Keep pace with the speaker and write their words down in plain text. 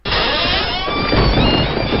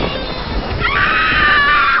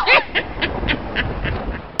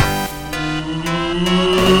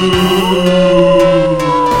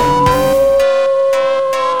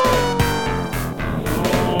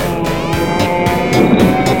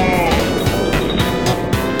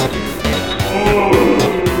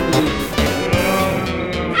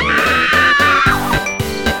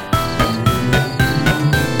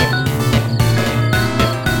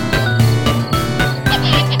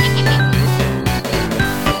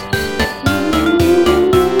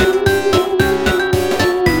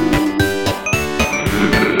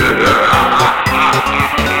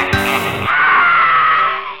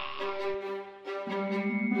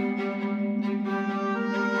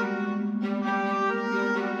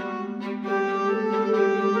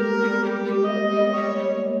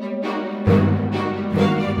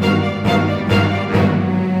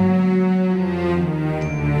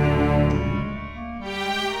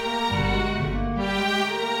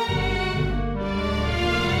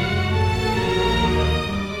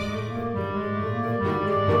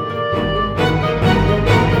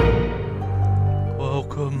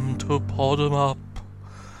Bottom Up,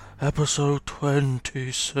 episode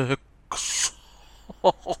 26.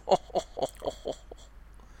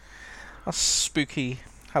 That's spooky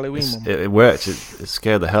Halloween one. It worked. It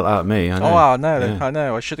scared the hell out of me. I know. Oh, I know. Yeah. I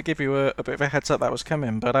know. I should have given you a bit of a heads up that was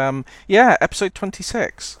coming. But yeah, episode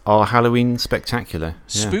 26. Our Halloween spectacular.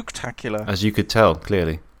 Spooktacular. As you could tell,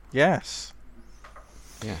 clearly. Yes.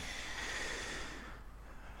 Yeah.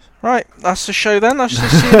 Right, that's the show then. That's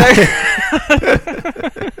just see you later.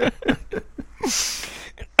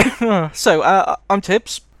 So, I'm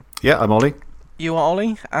Tibbs. Yeah, I'm Ollie. You are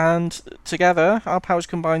Ollie, and together, our powers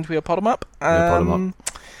combined, we are Bottom Up.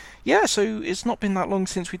 Yeah, so it's not been that long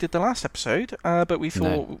since we did the last episode, but we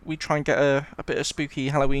thought we'd try and get a bit of spooky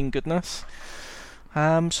Halloween goodness.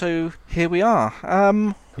 So here we are.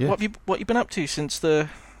 What have you been up to since the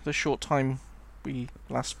short time we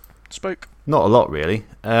last spoke? Not a lot, really.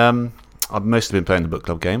 I've mostly been playing the book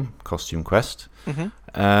club game, Costume Quest. Mm-hmm.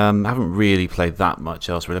 Haven't really played that much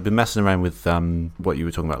else, really. I've been messing around with what you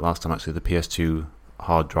were talking about last time, actually, the PS2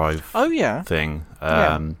 hard drive thing.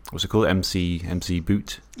 What's it called? MC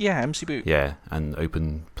Boot? Yeah, MC Boot. Yeah, and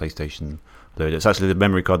Open PlayStation Loader. It's actually the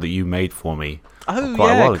memory card that you made for me quite a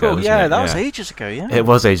while ago. Cool. Yeah, that was ages ago, yeah. It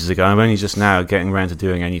was ages ago. I'm only just now getting around to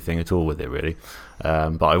doing anything at all with it, really.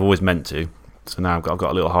 But I've always meant to. So now I've got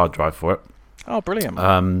a little hard drive for it. Oh, brilliant.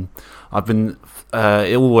 I've been...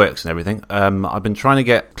 it all works and everything. I've been trying to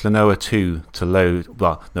get Klonoa 2 to load.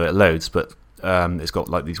 Well, no, it loads, but it's got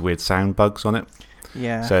like these weird sound bugs on it.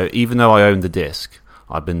 Yeah. So even though I own the disc,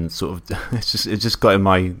 I've been sort of... I just got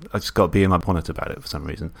to be in my bonnet about it for some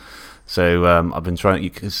reason. So I've been trying...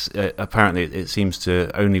 Because apparently it seems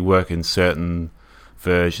to only work in certain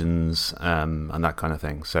versions and that kind of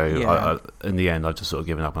thing. So in the end, I've just sort of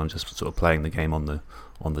given up. I'm just sort of playing the game on the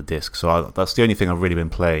disc. So that's the only thing I've really been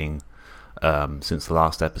playing since the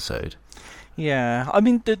last episode. Yeah, I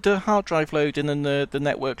mean the hard drive loading and the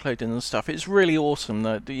network loading and stuff. It's really awesome.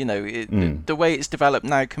 That the way it's developed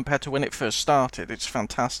now compared to when it first started, it's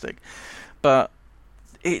fantastic. But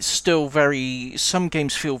it's still some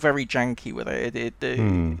games feel very janky with it.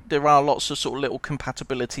 There are lots of sort of little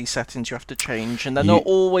compatibility settings you have to change, and they're not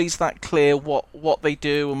always that clear what they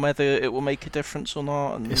do and whether it will make a difference or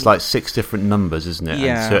not. And it's like 6 different numbers, isn't it?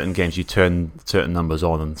 Yeah. And certain games you turn certain numbers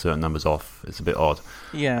on and certain numbers off. It's a bit odd.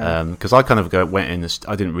 Yeah. Because I kind of went in.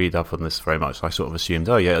 I didn't read up on this very much. I sort of assumed,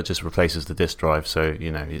 it just replaces the disk drive, so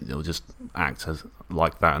it'll just act as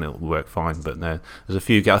like that and it'll work fine. But no, there's a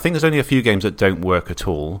few. I think there's only a few games that don't work at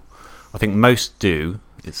all. I think most do,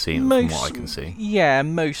 it seems, from what I can see. Yeah,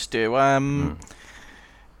 most do.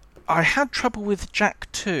 I had trouble with Jack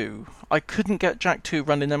 2. I couldn't get Jack 2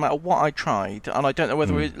 running no matter what I tried, and I don't know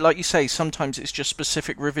whether, like you say, sometimes it's just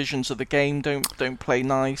specific revisions of the game don't play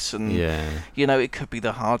nice, and it could be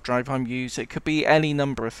the hard drive I'm using, it could be any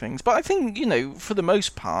number of things. But I think for the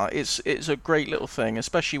most part, it's a great little thing,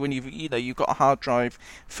 especially when you've got a hard drive,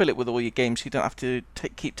 fill it with all your games, so you don't have to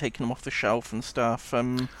keep taking them off the shelf and stuff.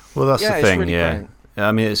 Well, that's the thing, really great.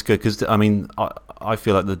 I mean, it's good because I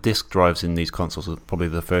feel like the disk drives in these consoles are probably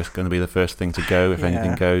going to be the first thing to go if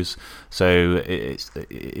anything goes. So it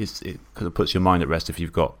kind of puts your mind at rest if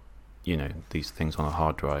you've got these things on a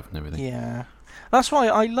hard drive and everything. Yeah. That's why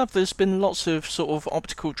I love there's been lots of sort of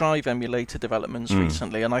optical drive emulator developments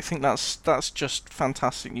recently, and I think that's just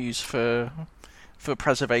fantastic news for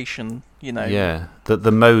preservation, Yeah,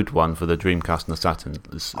 the mode one for the Dreamcast and the Saturn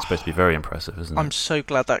is supposed to be very impressive, isn't it? I'm so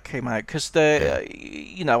glad that came out, because I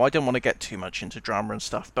don't want to get too much into drama and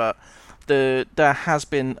stuff, but there has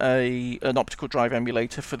been an optical drive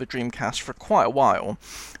emulator for the Dreamcast for quite a while,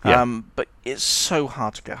 but it's so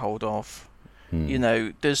hard to get hold of.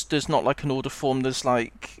 There's not like an order form, there's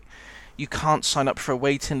like... You can't sign up for a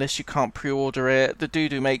waiting list. You can't pre-order it. The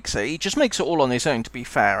dude who makes it, he just makes it all on his own. To be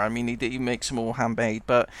fair, I mean, he makes them all handmade.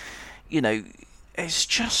 But it's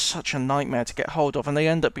just such a nightmare to get hold of, and they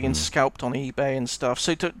end up being scalped on eBay and stuff.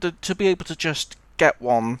 So to be able to just get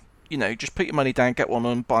one, just put your money down, get one,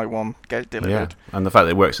 and buy one, get it delivered. Yeah, and the fact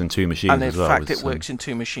that it works in 2 machines and as well. And the fact it works in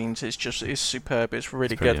 2 machines is superb. It's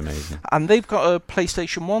really good. Amazing. And they've got a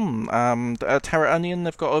PlayStation 1, Terra Onion.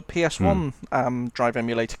 They've got a PS1 drive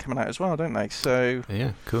emulator coming out as well, don't they? So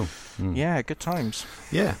yeah, cool. Yeah, good times.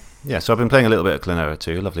 Yeah. So I've been playing a little bit of Klonoa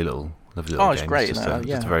 2. Lovely little game. It's great. It's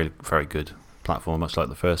just a very, very good platform, much like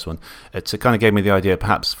the first one. It kind of gave me the idea,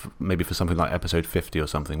 perhaps maybe for something like episode 50 or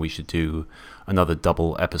something, we should do another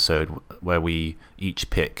double episode where we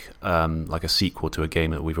each pick like a sequel to a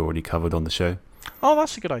game that we've already covered on the show. Oh,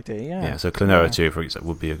 that's a good idea, yeah. Yeah, so Klonoa 2, for example,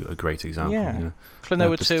 would be a great example. Yeah,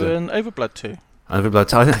 Klonoa 2 and Overblood 2.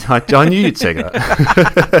 Overblood 2, I knew you'd say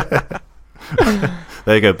that.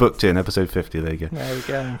 There you go, booked in, episode 50, there you go. There we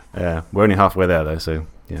go. Yeah, we're only halfway there, though, so,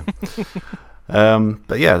 yeah.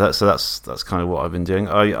 But yeah, that's kind of what I've been doing.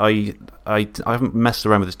 I haven't messed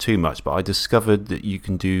around with this too much, but I discovered that you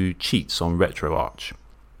can do cheats on RetroArch.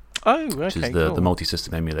 Oh, okay, which is cool. the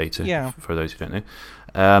multi-system emulator, Yeah. for those who don't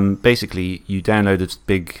know. Basically, you download this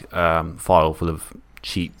big file full of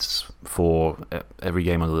cheats for every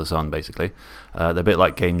game under the sun, basically. They're a bit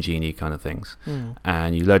like Game Genie kind of things.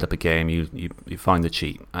 And you load up a game, you find the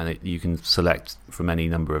cheat, and you can select from any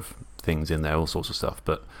number of things in there, all sorts of stuff.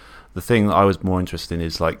 But the thing that I was more interested in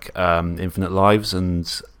is like infinite lives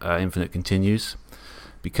and infinite continues.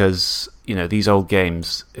 Because, these old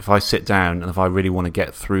games, if I sit down and if I really want to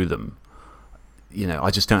get through them, I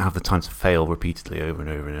just don't have the time to fail repeatedly over and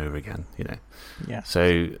over and over again, Yeah.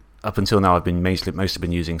 So up until now, I've been mostly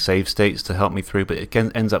been using save states to help me through, but it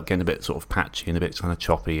ends up getting a bit sort of patchy and a bit kind of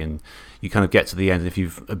choppy, and you kind of get to the end, and if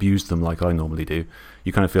you've abused them like I normally do,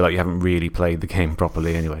 you kind of feel like you haven't really played the game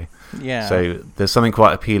properly anyway. Yeah. So there's something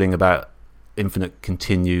quite appealing about infinite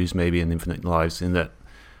continues, maybe, and infinite lives, in that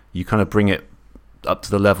you kind of bring it up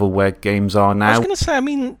to the level where games are now. I was going to say, I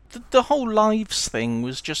mean, the whole lives thing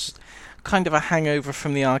was just kind of a hangover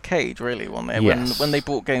from the arcade, really, wasn't it? Yes. When they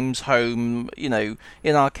brought games home, in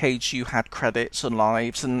arcades you had credits and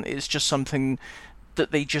lives, and it's just something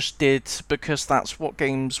that they just did because that's what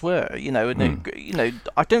games were, and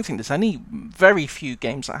I don't think there's very few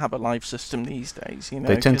games that have a live system these days.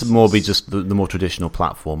 They tend to more be just the more traditional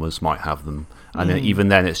platformers might have them, and then, even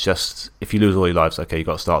then, it's just if you lose all your lives, okay, you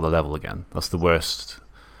got to start the level again. That's the worst.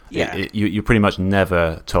 Yeah, you're pretty much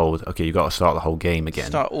never told, okay, you got to start the whole game again.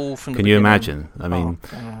 Start all from the Can beginning. you imagine? I mean,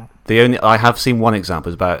 I have seen one example.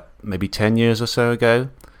 It was about maybe 10 years or so ago.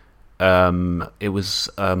 It was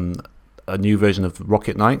a new version of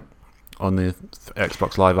Rocket Knight on the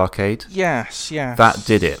Xbox Live Arcade. Yes. That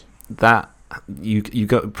did it. That you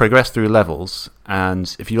progress through levels,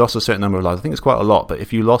 and if you lost a certain number of lives, I think it's quite a lot, but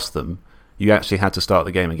if you lost them, you actually had to start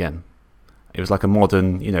the game again. It was like a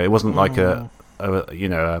modern, it wasn't like a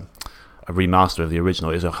remaster of the original.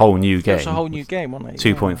 It was a whole new game. It was a whole new game, wasn't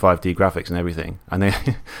it? 2.5D graphics and everything. And it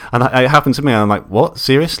happened to me, and I'm like, what?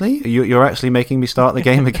 Seriously? You're actually making me start the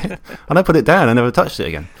game again? And I put it down and never touched it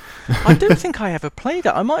again. I don't think I ever played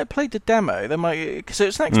it. I might have played the demo. Because it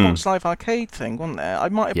was an Xbox Live Arcade thing, wasn't there? I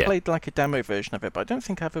might have played like a demo version of it, but I don't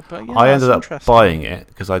think I ever played. Yeah, I ended up buying it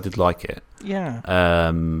because I did like it. Yeah.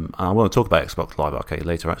 And I want to talk about Xbox Live Arcade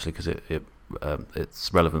later, actually, because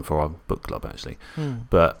it's relevant for our book club, actually.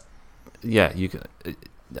 But yeah,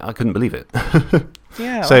 I couldn't believe it.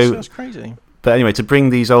 Yeah, so that's crazy. But anyway, to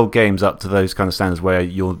bring these old games up to those kind of standards where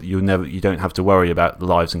you don't have to worry about the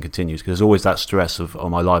lives and continues, because there's always that stress of, oh,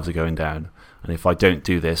 my lives are going down, and if I don't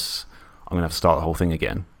do this, I'm going to have to start the whole thing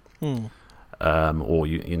again. Or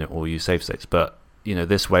you save states. But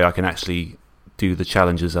this way I can actually do the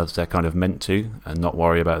challenges as they're kind of meant to, and not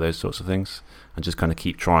worry about those sorts of things, and just kind of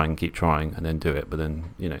keep trying, and then do it. But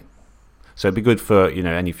then so it'd be good for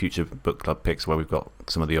any future book club picks where we've got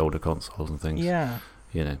some of the older consoles and things. Yeah.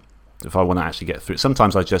 If I want to actually get through,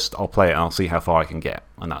 sometimes I'll play it and I'll see how far I can get,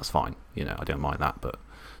 and that's fine. I don't mind that, but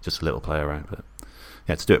just a little play around. But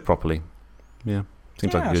yeah, to do it properly, seems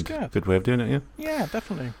like a good way of doing it. Yeah,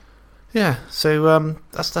 definitely. Yeah, so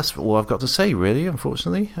that's all I've got to say, really.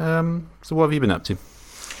 Unfortunately, so what have you been up to?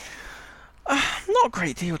 Not a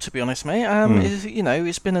great deal, to be honest, mate.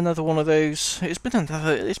 It's been another one of those. It's been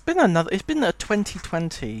a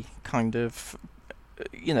 2020 kind of,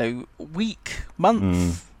 week,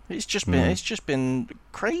 month. It's just been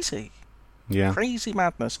crazy. Yeah. Crazy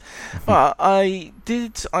madness. But I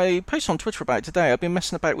posted on Twitter about it today. I've been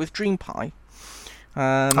messing about with DreamPie.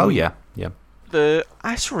 Oh yeah.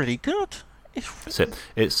 It's really good. It's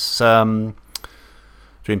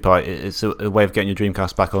DreamPie. It's a way of getting your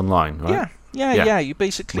Dreamcast back online, right? Yeah. You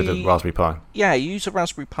basically with a Raspberry Pi. Yeah, you use a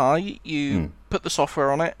Raspberry Pi. You put the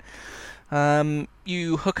software on it.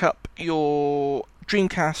 You hook up your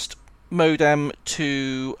Dreamcast modem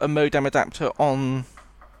to a modem adapter on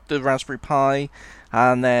the Raspberry Pi,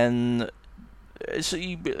 and then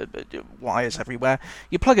wires everywhere.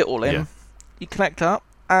 You plug it all in. You connect up,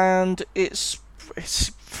 and it's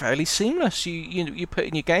fairly seamless. You put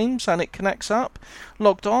in your games, and it connects up.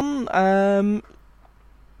 Logged on.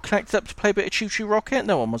 Connected up to play a bit of Choo Choo Rocket.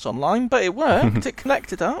 No one was online, but it worked. It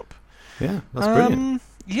connected up. Yeah, that's brilliant.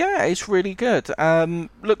 Yeah, it's really good.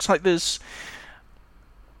 Looks like there's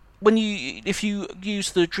if you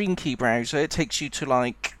use the Dream Key browser, it takes you to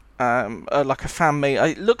like like a fan-made.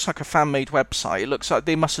 It looks like a fan-made website. It looks like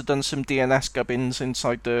they must have done some DNS gubbins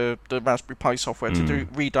inside the Raspberry Pi software to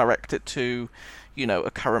redirect it to,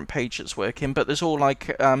 a current page that's working. But there's all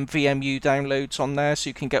like VMU downloads on there, so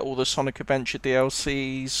you can get all the Sonic Adventure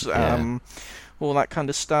DLCs, all that kind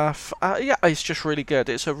of stuff. It's just really good.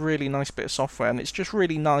 It's a really nice bit of software, and it's just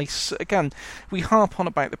really nice. Again, we harp on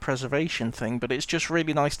about the preservation thing, but it's just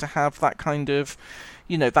really nice to have that kind of,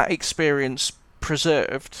 that experience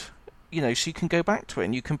preserved, so you can go back to it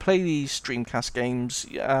and you can play these Dreamcast games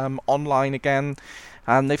online again.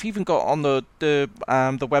 And they've even got on the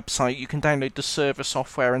website, you can download the server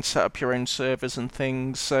software and set up your own servers and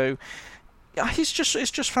things. So it's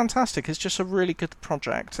just fantastic. It's just a really good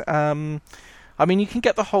project. I mean, you can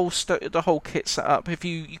get the whole kit set up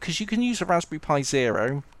because you can use a Raspberry Pi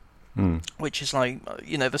Zero, which is like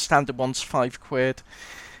the standard one's £5.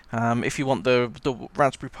 If you want the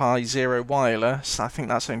Raspberry Pi Zero wireless, I think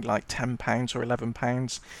that's only like £10 or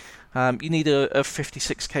 £11. You need a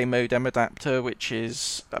 56k modem adapter, which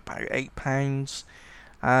is about £8.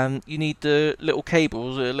 You need the little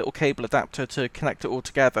cable adapter to connect it all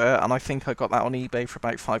together, and I think I got that on eBay for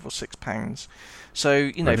about £5 or £6.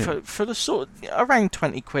 So for the sort of around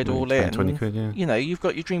 £20 all in, 20 quid, yeah. You've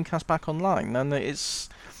got your Dreamcast back online, and it's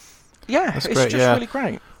great, just really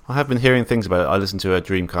great. I have been hearing things about it. I listened to a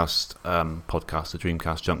Dreamcast podcast, the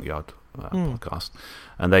Dreamcast Junkyard podcast,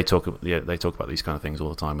 and they talk about these kind of things all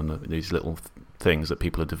the time, and these little things that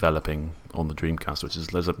people are developing on the Dreamcast, which is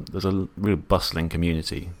there's a real bustling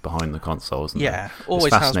community behind the consoles. Always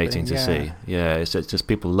it's fascinating has been, to see. It's just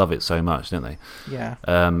people love it so much, don't they?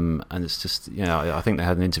 And it's just I think they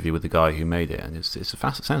had an interview with the guy who made it, and it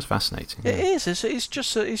sounds fascinating. It is. It's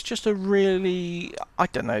just a really, I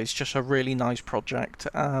don't know. It's just a really nice project.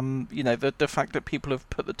 The fact that people have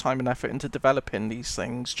put the time and effort into developing these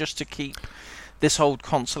things just to keep this old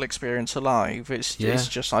console experience alive. It's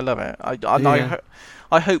just, I love it.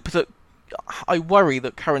 I hope that, I worry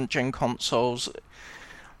that current gen consoles,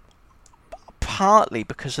 partly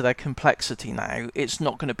because of their complexity now, it's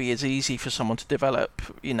not going to be as easy for someone to develop,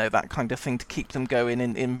 that kind of thing to keep them going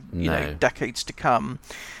in decades to come.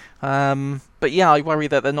 But I worry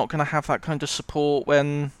that they're not going to have that kind of support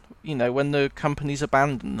when the companies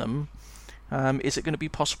abandon them. Is it going to be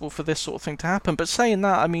possible for this sort of thing to happen? But saying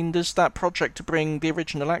that, I mean, there's that project to bring the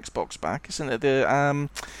original Xbox back, isn't it? The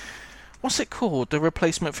what's it called? The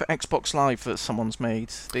replacement for Xbox Live that someone's made.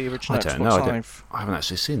 The original Xbox Live. I haven't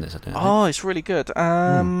actually seen this. I don't know. Oh, it's really good.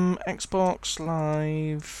 Xbox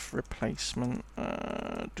Live replacement.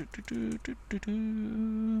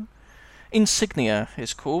 Insignia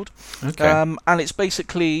is called. Okay. And it's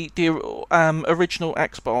basically the original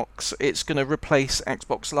Xbox. It's going to replace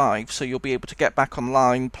Xbox Live, so you'll be able to get back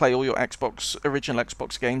online, play all your original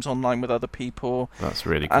Xbox games online with other people. That's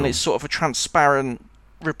really cool. And it's sort of a transparent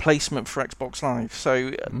replacement for Xbox Live.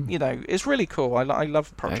 So, it's really cool. I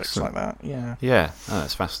love projects like that. Yeah. Yeah. Oh,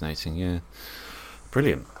 that's fascinating. Yeah.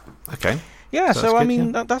 Brilliant. Okay. Yeah, so I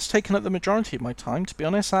mean, that's taken up the majority of my time, to be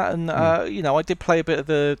honest. And I did play a bit of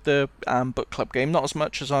the book club game, not as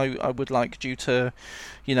much as I would like due to,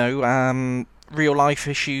 real life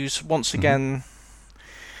issues. Once again,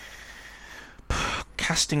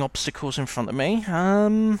 casting obstacles in front of me.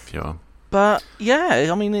 Sure. But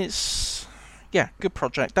I mean, it's good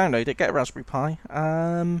project. Download it, get a Raspberry Pi.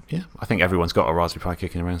 I think everyone's got a Raspberry Pi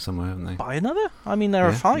kicking around somewhere, haven't they? Buy another. I mean, they're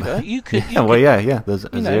a £5. You could. There's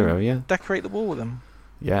a Zero. Yeah. Decorate the wall with them.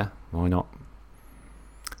 Yeah, why not?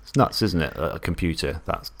 It's nuts, isn't it? A computer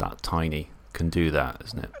that's that tiny can do that,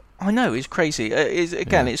 isn't it? I know, it's crazy.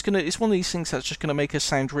 It's one of these things that's just gonna make us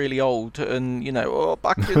sound really old, and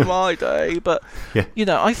back in my day. But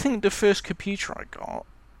I think the first computer I got,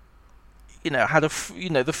 had the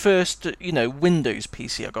first, Windows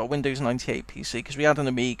PC. I got a Windows 98 PC because we had an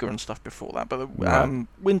Amiga and stuff before that. But the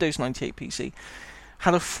Windows 98 PC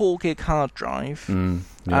had a 4 gig hard drive,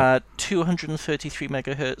 233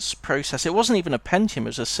 megahertz processor. It wasn't even a Pentium; it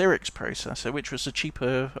was a Cyrix processor, which was a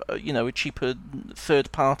cheaper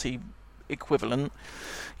third party equivalent.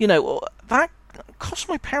 That cost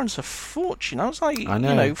my parents a fortune. I was like,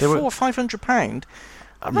 £400 or £500.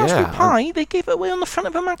 A Raspberry Pi, they gave it away on the front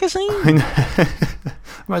of a magazine. I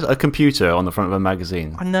know. A computer on the front of a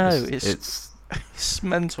magazine. I know. It's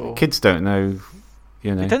mental. Kids don't know,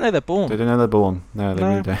 They don't know they're born. They don't know they're born. No, they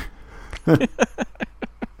really don't.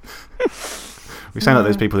 We sound like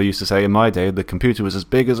those people who used to say, in my day, the computer was as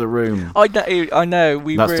big as a room. I know.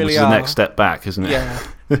 That's the next step back, isn't it? Yeah.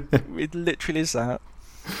 It literally is that.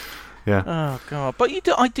 Yeah. Oh God! But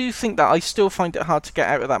I do think that I still find it hard to get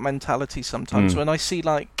out of that mentality sometimes when I see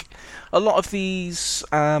like a lot of these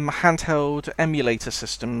handheld emulator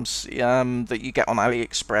systems that you get on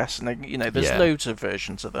AliExpress, and there's loads of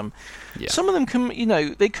versions of them. Yeah. Some of them can,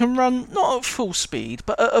 they can run not at full speed,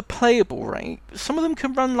 but at a playable rate. Some of them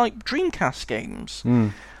can run like Dreamcast games.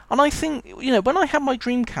 Mm. And I think, when I had my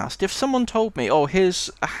Dreamcast, if someone told me, oh, here's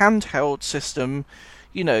a handheld system,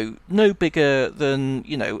 no bigger than,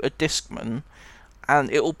 a Discman,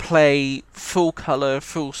 and it'll play full colour,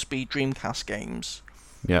 full speed Dreamcast games.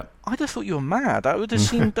 Yeah. I'd have thought you were mad. That would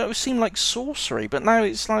seem like sorcery. But now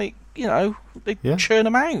it's like, they churn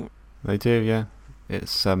them out. They do, yeah.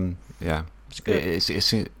 It's It's good.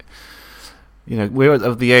 It's we're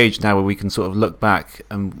of the age now where we can sort of look back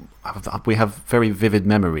and we have very vivid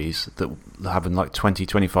memories that happened like 20,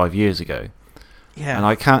 25 years ago. Yeah.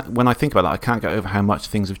 And when I think about that, I can't get over how much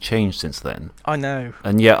things have changed since then. I know.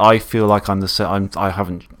 And yet I feel like I'm the same. I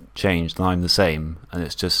haven't changed, and I'm the same. And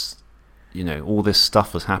it's just, all this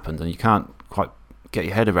stuff has happened, and you can't quite get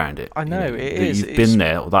your head around it. I know, You've been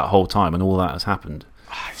there that whole time, and all that has happened.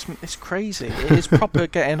 It's crazy. It is proper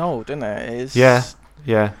getting old, isn't it? It is.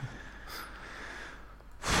 Yeah.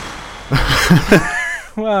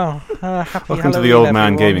 Well, happy Welcome Halloween, to the Old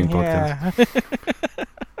Man everyone. Gaming Podcast.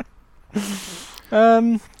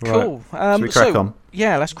 Cool. Should we crack on?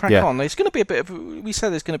 Yeah, let's crack on. It's going to be we said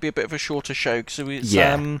there's going to be a bit of a shorter show, so it's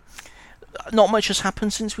not much has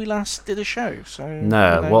happened since we last did a show. So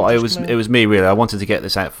no, it was me really. I wanted to get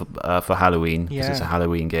this out for Halloween because it's a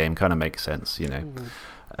Halloween game. Kind of makes sense,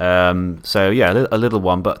 So a little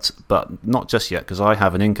one, but not just yet, because I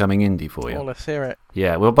have an incoming indie for you. Oh, let's hear it.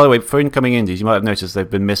 Yeah. Well, by the way, for incoming indies, you might have noticed they've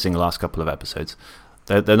been missing the last couple of episodes.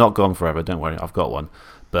 They're not gone forever. Don't worry, I've got one.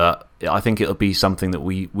 But I think it'll be something that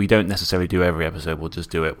we don't necessarily do every episode. We'll just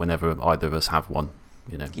do it whenever either of us have one.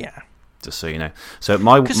 Yeah. Just so you know. So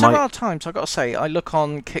because there are times, I've got to say, I look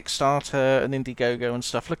on Kickstarter and Indiegogo and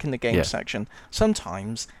stuff, look in the game section.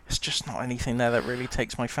 Sometimes it's just not anything there that really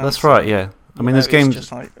takes my fancy. That's right, yeah. I mean, there's games... It's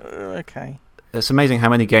just like, okay. It's amazing how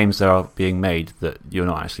many games there are being made that you're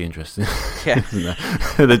not actually interested in. Yeah.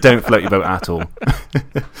 They don't float your boat at all.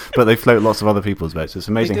 But they float lots of other people's boats. It's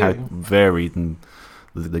amazing how varied and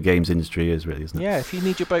the games industry is, really, isn't it? Yeah, if you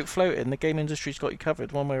need your boat floating, the game industry's got you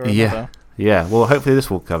covered one way or another. Yeah, well, hopefully this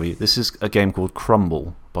will cover you. This is a game called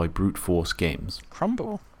Crumble by Brute Force Games.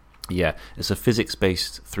 Crumble? Yeah, it's a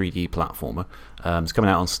physics-based 3D platformer. It's coming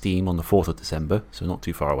out on Steam on the 4th of December, so not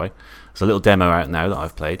too far away. There's a little demo out now that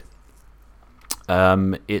I've played.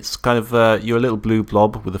 It's kind of, you're a little blue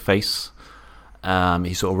blob with a face.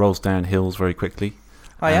 He sort of rolls down hills very quickly.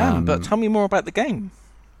 I am, but tell me more about the game.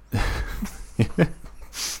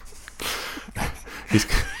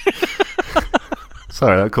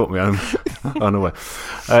 Sorry, that caught me unaware.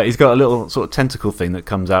 He's got a little sort of tentacle thing that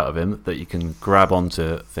comes out of him that you can grab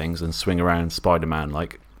onto things and swing around Spider-Man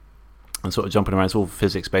like, and sort of jumping around. It's all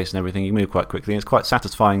physics-based and everything. You move quite quickly, and it's quite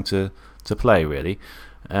satisfying to play, really.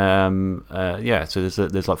 So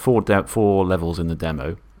there's like four levels in the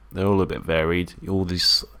demo. They're all a bit varied. All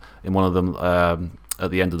these, in one of them, at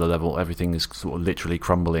the end of the level, everything is sort of literally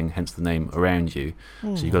crumbling, hence the name, around you.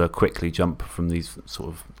 So you've got to quickly jump from these sort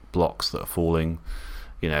of blocks that are falling,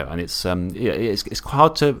 and it's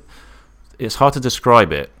hard to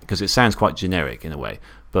describe it because it sounds quite generic in a way,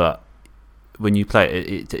 but when you play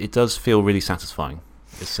it does feel really satisfying.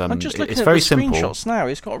 I'm just looking it's at very the simple. Screenshots now.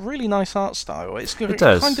 It's got a really nice art style. It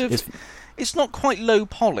does. Kind of, it's not quite low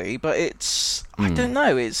poly, but it's I don't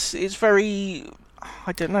know. It's very.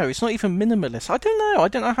 I don't know. It's not even minimalist. I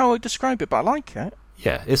don't know how I describe it, but I like it.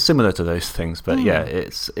 Yeah, it's similar to those things, but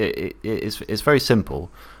it's very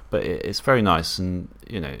simple, but it's very nice, and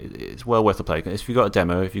it's well worth a play. If you've got a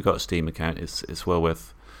demo, if you've got a Steam account, it's well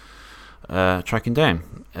worth tracking down.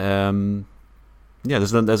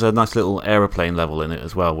 There's a nice little aeroplane level in it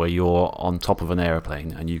as well, where you're on top of an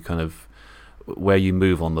aeroplane, and you kind of where you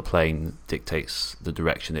move on the plane dictates the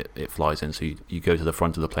direction it flies in. So you go to the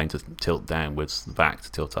front of the plane to tilt downwards, the back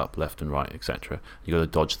to tilt up, left and right, etc. You got to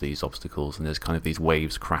dodge these obstacles, and there's kind of these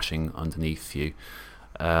waves crashing underneath you,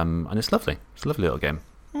 and it's lovely. It's a lovely little game.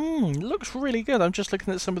 It looks really good. I'm just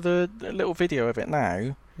looking at some of the little video of it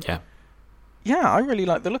now. Yeah, I really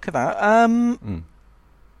like the look of that.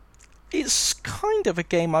 It's kind of a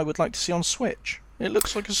game I would like to see on Switch. It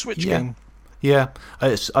looks like a Switch game. Yeah,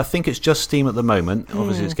 I think it's just Steam at the moment.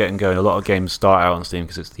 Obviously, it's getting going. A lot of games start out on Steam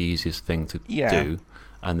because it's the easiest thing to do,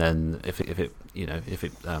 and then if it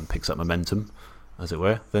picks up momentum, as it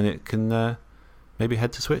were, then it can maybe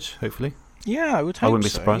head to Switch. Hopefully. Yeah, I would hope so. I wouldn't be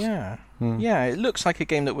surprised. Yeah, it looks like a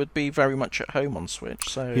game that would be very much at home on Switch.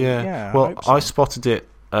 So well, I spotted it.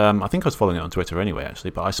 I think I was following it on Twitter anyway,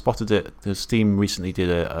 actually. But I spotted it because Steam recently did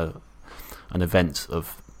an event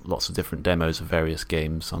of lots of different demos of various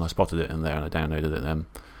games, and I spotted it in there and I downloaded it then.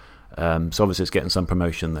 So obviously it's getting some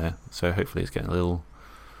promotion there, so hopefully it's getting a little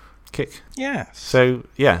kick. Yes. So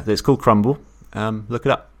yeah, it's called Crumble. Look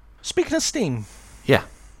it up. Speaking of Steam, Yeah.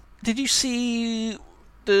 did you see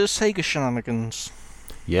the Sega shenanigans?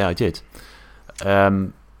 Yeah, I did.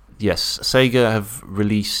 Yes, Sega have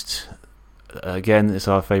released, again, it's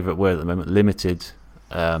our favourite word at the moment, limited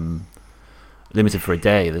for a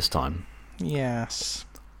day this time. Yes.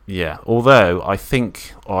 Yeah, although I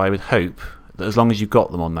think, or I would hope, that as long as you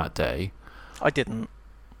got them on that day... I didn't.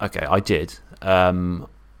 Okay, I did.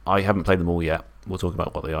 I haven't played them all yet. We'll talk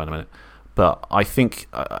about what they are in a minute. But I think,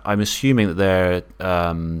 I'm assuming that they're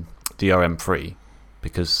DRM free,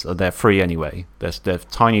 because they're free anyway. They're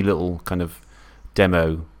tiny little kind of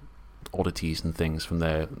demo oddities and things from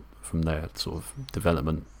their sort of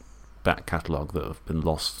development back catalogue that have been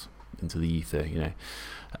lost into the ether, you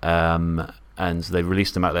know. And they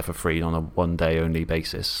released them out there for free on a one-day only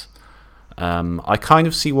basis. I kind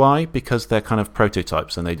of see why, because they're kind of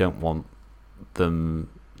prototypes and they don't want them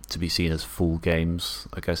to be seen as full games.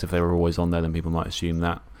 I guess if they were always on there, then people might assume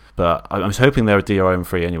that. But I was hoping they were DRM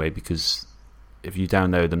free anyway, because if you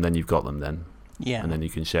download them, then you've got them then. Yeah. And then you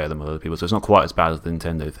can share them with other people. So it's not quite as bad as the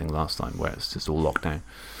Nintendo thing last time, where it's just all locked down.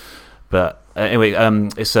 But anyway,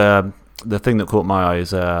 it's the thing that caught my eye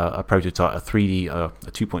is a prototype, a 3D, a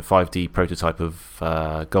 2.5D prototype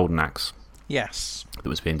of Golden Axe. Yes. That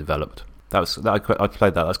was being developed. I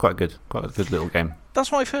played that. That's quite a good little game.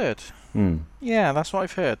 That's what I've heard. Yeah, that's what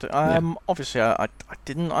I've heard. Obviously, I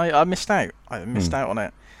didn't. I missed out. I missed out on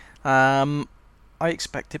it. I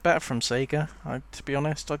expected better from Sega. To be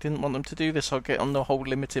honest, I didn't want them to do this. I'll get on the whole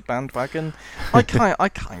limited bandwagon. I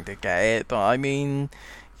kind of get it, but I mean,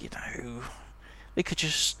 you know, they could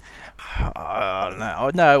just. No,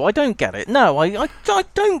 I don't get it. No, I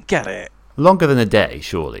don't get it. Longer than a day,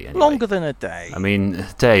 surely. Anyway. Longer than a day. I mean,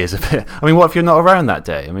 a day is a bit... I mean, what if you're not around that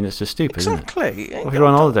day? I mean, it's just stupid, exactly. Isn't it? What if you're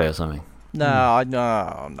on holiday or something? No,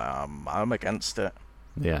 I'm against it.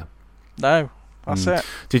 Yeah. No, that's it.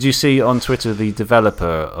 Did you see on Twitter the developer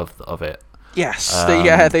of it? Yes,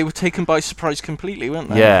 they were taken by surprise completely, weren't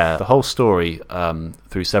they? Yeah, the whole story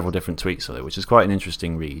through several different tweets of it, which is quite an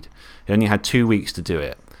interesting read. He only had 2 weeks to do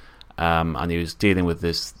it, and he was dealing with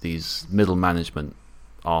these middle management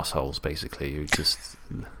arseholes, basically, who just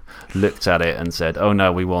looked at it and said, "Oh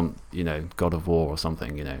no, we want, you know, God of War or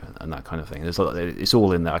something, you know," and that kind of thing. It's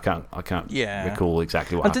all in there. I can't recall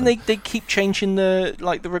exactly what happened. And then they keep changing the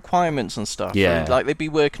requirements and stuff. Yeah. Like they'd be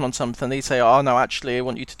working on something, they'd say, "Oh no, actually, I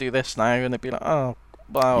want you to do this now," and they'd be like, "Oh,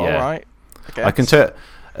 well, yeah. all right." Okay. I can tell.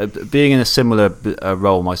 Being in a similar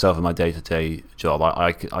role myself in my day-to-day job,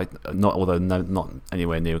 I not, although not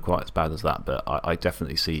anywhere near quite as bad as that, but I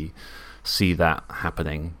definitely see that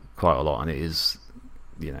happening quite a lot, and it is,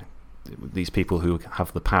 you know, these people who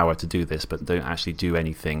have the power to do this but don't actually do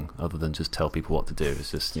anything other than just tell people what to do.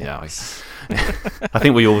 It's just, yes. I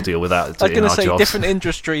think we all deal with that. I was going to say jobs. Different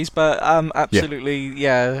industries, but absolutely,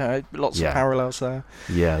 lots of parallels there.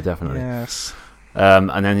 Yeah, definitely. Yes.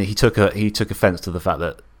 And then he took offence to the fact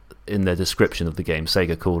that in their description of the game,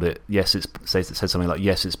 Sega called it, it said something like,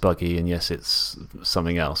 yes, it's buggy, and yes, it's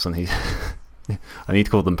something else, and he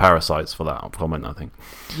called them parasites for that comment, I think.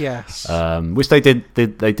 Yes. Which they did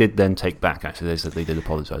then take back, actually. They said they did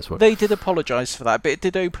apologise for it. They did apologise for that, but it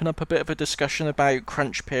did open up a bit of a discussion about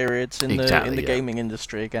crunch periods in the gaming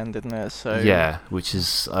industry again, didn't it? So yeah, which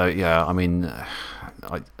is I mean,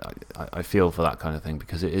 I feel for that kind of thing,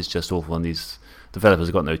 because it is just awful, and these developers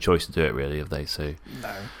have got no choice to do it, really, have they? So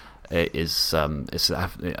no. It is. I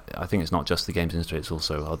think it's not just the games industry; it's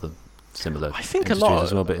also other similar. I think industries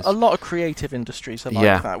as well, a lot of creative industries are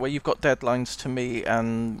like that, where you've got deadlines to meet,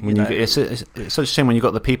 and it's such a shame when you've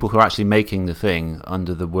got the people who are actually making the thing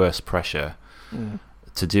under the worst pressure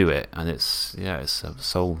to do it, and it's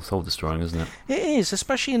soul destroying, isn't it? It is,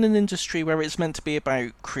 especially in an industry where it's meant to be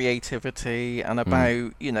about creativity and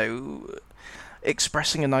about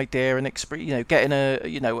expressing an idea and getting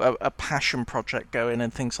a passion project going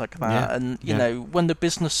and things like that. And you know, when the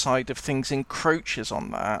business side of things encroaches on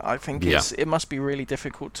that, I think it must be really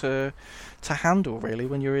difficult to handle, really,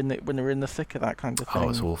 when you're in the thick of that kind of thing. Oh,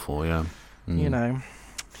 it's awful, yeah. You know,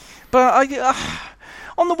 but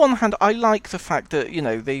on the one hand, I like the fact that, you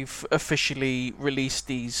know, they've officially released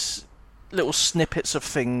these little snippets of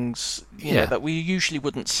things that we usually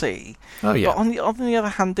wouldn't see. Oh yeah. But on the other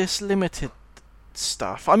hand, this limited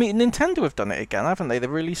stuff. I mean, Nintendo have done it again, haven't they? They're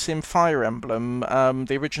releasing Fire Emblem,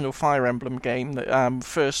 the original Fire Emblem game, that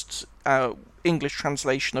first English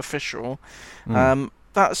translation official,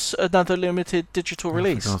 That's another limited digital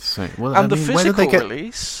release. For God's sake. Well, and the physical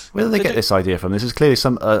release... Where did they get this idea from? This is clearly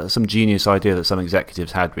some genius idea that some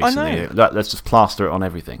executives had recently. Let's just plaster it on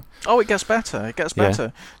everything. Oh, it gets better. It gets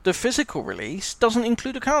better. The physical release doesn't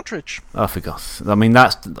include a cartridge. Oh, for God's sake. I mean, I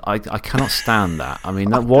cannot stand that. I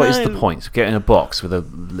mean, what is the point of getting a box with a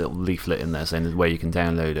little leaflet in there saying where you can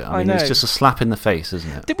download it? I mean, it's just a slap in the face,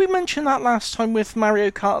 isn't it? Did we mention that last time with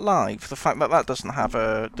Mario Kart Live? The fact that doesn't have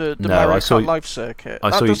the Mario Kart Live circuit. I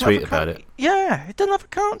saw you tweet about it. Yeah, it doesn't have a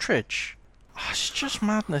cartridge. Oh, it's just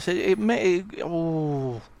madness.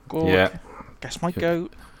 Oh, God. Yeah. Guess my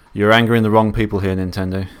goat. You're angering the wrong people here,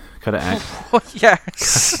 Nintendo. Cut it out.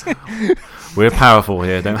 Yes. We're powerful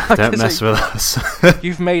here. Don't mess with us.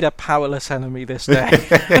 You've made a powerless enemy this day.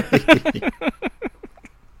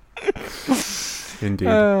 Indeed.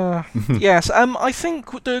 Yes. I think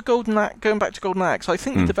going back to Golden Axe, I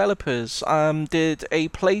think the developers did a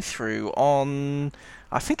playthrough on,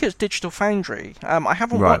 I think it's Digital Foundry. I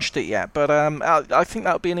haven't watched it yet, but I think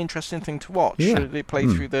that would be an interesting thing to watch. Yeah. They play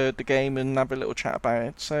through the game and have a little chat about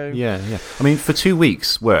it. So yeah. I mean, for 2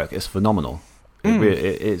 weeks' work, it's phenomenal.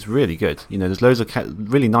 It's really good. There's loads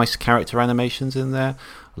of really nice character animations in there.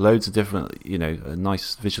 Loads of different,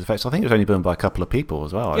 nice visual effects. I think it was only done by a couple of people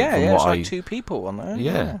as well. Yeah, it's like 2 people on there.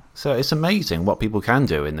 Yeah, so it's amazing what people can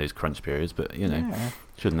do in those crunch periods, but, shouldn't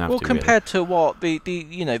have to. Well, compared to what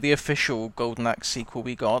the official Golden Axe sequel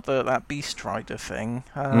we got, that Beast Rider thing.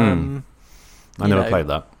 I never played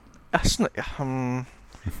that. That's not,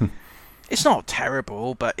 it's not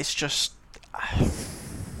terrible, but it's just...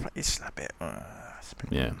 it's a bit...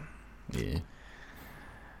 Yeah.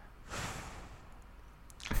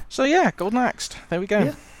 So yeah, Golden Axed. There we go.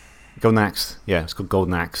 Yeah. Golden Axed. Yeah, it's called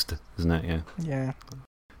Golden Axed, isn't it? Yeah. Yeah.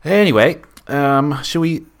 Anyway, shall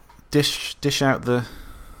we dish out the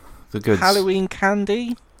goods? Halloween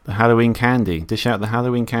candy. The Halloween candy. Dish out the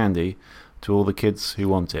Halloween candy to all the kids who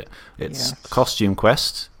want it. It's Costume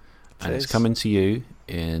Quest, and it's coming to you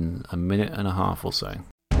in a minute and a half or so.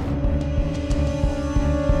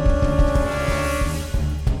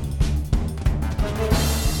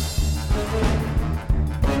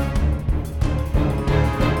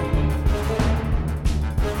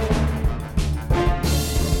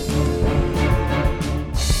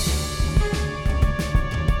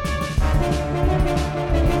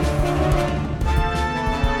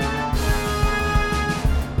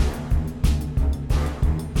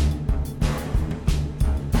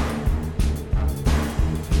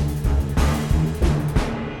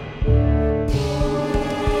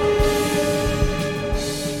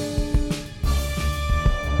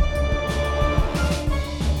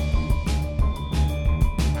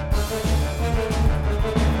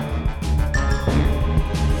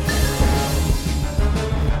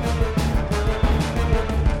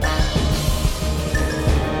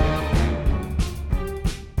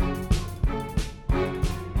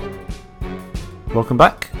 Welcome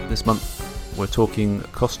back. This month we're talking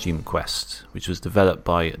Costume Quest, which was developed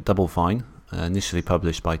by Double Fine, initially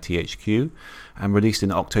published by THQ, and released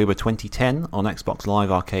in October 2010 on Xbox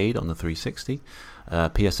Live Arcade on the 360,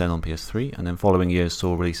 PSN on PS3, and then following years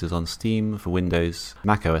saw releases on Steam for Windows,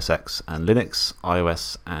 Mac OS X and Linux,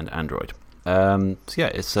 iOS and Android. So yeah,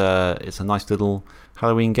 it's a nice little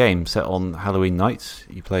Halloween game set on Halloween night.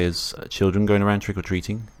 You play as children going around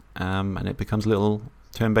trick-or-treating, and it becomes a little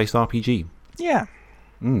turn-based RPG. Yeah.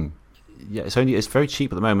 Yeah, it's very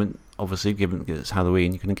cheap at the moment. Obviously, given it's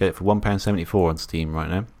Halloween, you can get it for £1.74 on Steam right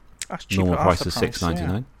now. That's cheap. Normal price is $6.99.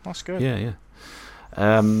 Yeah. That's good. Yeah.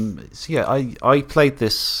 So yeah, I played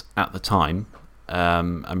this at the time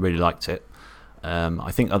and really liked it.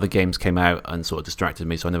 I think other games came out and sort of distracted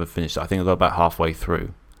me, so I never finished it. I think I got about halfway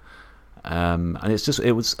through. And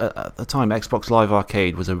it was at the time Xbox Live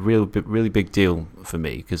Arcade was a really big deal for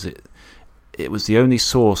me because it was the only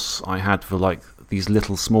source I had for like these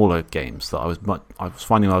little smaller games that I was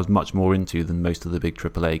finding I was much more into than most of the big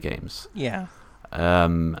AAA games. Yeah.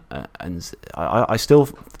 And I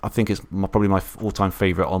think it's probably my all-time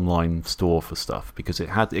favorite online store for stuff because it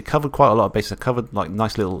covered quite a lot of bases. It covered like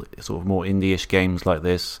nice little sort of more indie-ish games like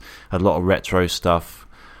this. Had a lot of retro stuff.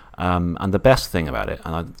 And the best thing about it,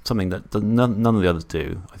 and something that none of the others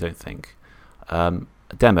do, I don't think, a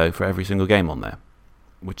demo for every single game on there,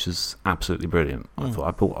 which is absolutely brilliant. I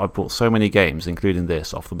thought I bought so many games, including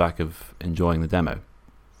this, off the back of enjoying the demo.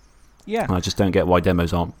 Yeah, and I just don't get why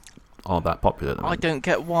demos aren't that popular at the moment. I don't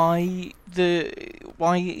get why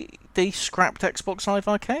they scrapped Xbox Live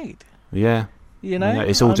Arcade. Yeah,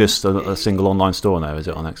 it's all just a single online store now, is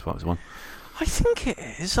it, on Xbox One? I think it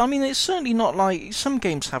is. I mean, it's certainly not like some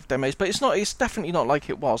games have demos, but it's not. It's definitely not like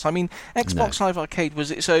it was. I mean, Xbox Live Arcade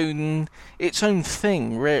was its own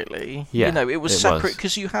thing, really. Yeah, it was separate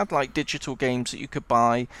because you had like digital games that you could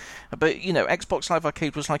buy, but Xbox Live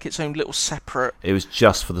Arcade was like its own little separate. It was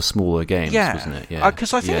just for the smaller games, wasn't it? Yeah,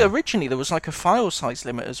 because I think originally there was like a file size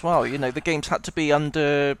limit as well. The games had to be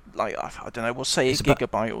under like I don't know, we'll say a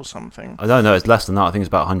gigabyte or something. I don't know. It's less than that. I think it's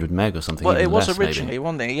about 100 meg or something. Well, it was less, originally, maybe.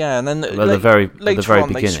 Wasn't it? Yeah, and then later on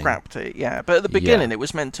beginning. they scrapped it. Yeah, but at the beginning it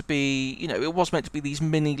was meant to be, it was meant to be these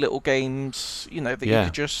mini little games, that you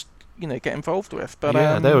could just, get involved with. But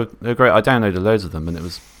yeah, they were great. I downloaded loads of them, and it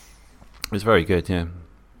was very good. Yeah.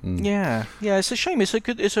 Mm. Yeah. It's a shame.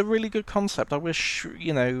 It's a really good concept. I wish,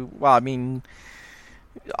 well, I mean,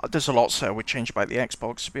 there's a lot I would change about the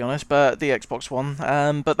Xbox, to be honest, but the Xbox One.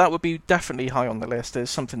 But that would be definitely high on the list.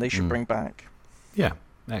 It's something they should bring back. Yeah,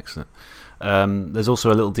 excellent. There's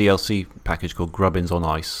also a little DLC package called Grubbins on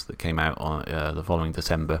Ice that came out on the following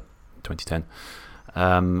December 2010.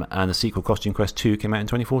 And the sequel, Costume Quest 2, came out in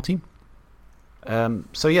 2014.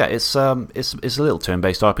 So yeah, it's a little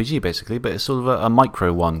turn-based RPG basically, but it's sort of a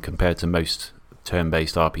micro one compared to most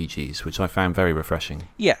turn-based RPGs, which I found very refreshing.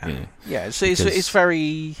 Yeah. It's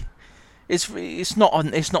very. It's not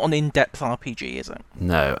an in-depth RPG, is it?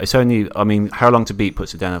 No, it's only. I mean, How Long to Beat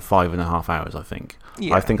puts it down at 5.5 hours, I think.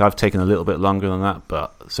 Yeah. I think I've taken a little bit longer than that,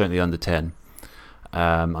 but certainly under 10,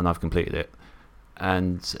 and I've completed it.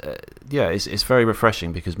 And it's very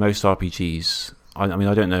refreshing because most RPGs. I mean,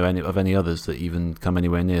 I don't know any others that even come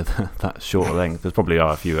anywhere near that short length. There probably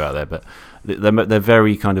are a few out there, but they're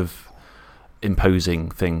very kind of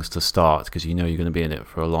imposing things to start because you're going to be in it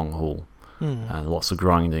for a long haul. And lots of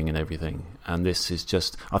grinding and everything. And this is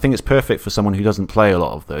just... I think it's perfect for someone who doesn't play a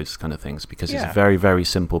lot of those kind of things because it's a very, very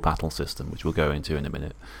simple battle system, which we'll go into in a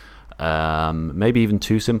minute. Maybe even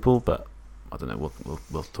too simple, but I don't know.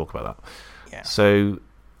 We'll talk about that. Yeah. So,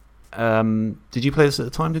 did you play this at the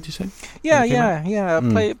time, did you say? Yeah.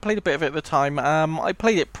 I played a bit of it at the time. I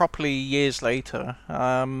played it properly years later.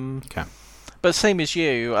 Okay. But same as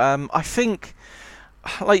you. I think,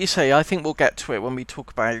 like you say, I think we'll get to it when we talk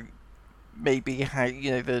about maybe how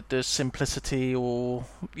the simplicity or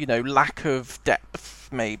lack of depth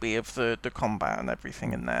maybe of the combat and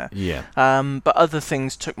everything in there. Yeah. But other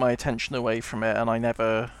things took my attention away from it, and I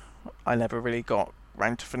never really got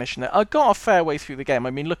round to finishing it. I got a fair way through the game.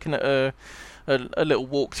 I mean, looking at a little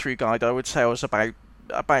walkthrough guide, I would say I was about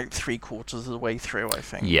 3/4 of the way through, I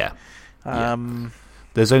think. Yeah.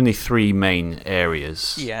 There's only 3 main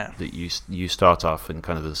areas that you start off in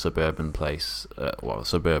kind of a suburban place, a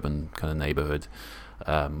suburban kind of neighbourhood,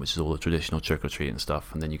 which is all the traditional trick-or-treat and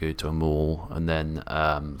stuff, and then you go to a mall, and then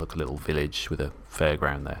look a little village with a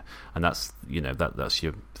fairground there, and that's that's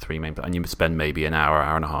your 3 main, and you spend maybe an hour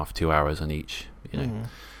and a half, 2 hours on each,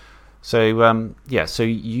 So so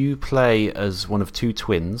you play as one of 2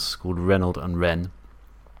 twins called Reynold and Ren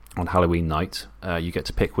on Halloween night. You get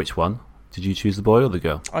to pick which one. Did you choose the boy or the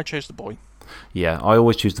girl? I chose the boy. Yeah, I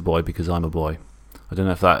always choose the boy because I'm a boy. I don't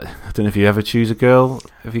know if you ever choose a girl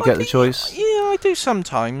if you get the choice. Yeah, I do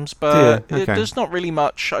sometimes, but there's not really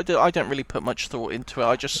much. I don't really put much thought into it.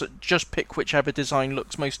 I just pick whichever design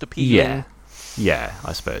looks most appealing. Yeah,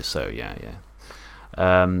 I suppose so. Yeah.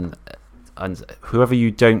 And whoever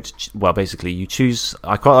you don't, basically you choose.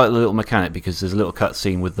 I quite like the little mechanic because there's a little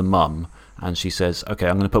cutscene with the mum. And she says, okay,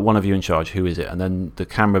 I'm going to put one of you in charge. Who is it? And then the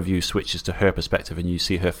camera view switches to her perspective and you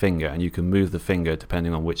see her finger and you can move the finger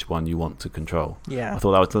depending on which one you want to control. Yeah. I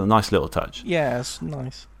thought that was a nice little touch. Yeah, it's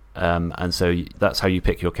nice. And so that's how you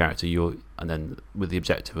pick your character. And then with the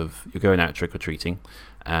objective of you're going out trick-or-treating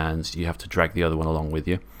and you have to drag the other one along with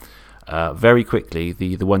you. Very quickly,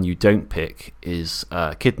 the one you don't pick is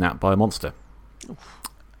kidnapped by a monster.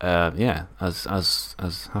 As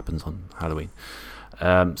happens on Halloween.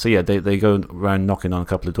 They go around knocking on a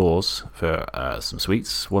couple of doors for some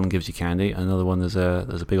sweets. One gives you candy, another one there's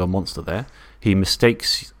a big old monster there. He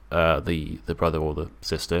mistakes the brother or the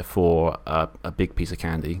sister for a big piece of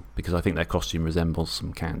candy because I think their costume resembles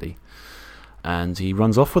some candy, and he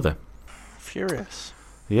runs off with her. Furious.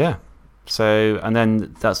 Yeah. So and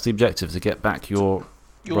then that's the objective, to get back your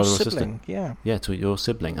brother sibling, or sister. Yeah, to your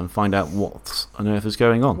sibling and find out what on earth is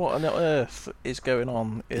going on. What on earth is going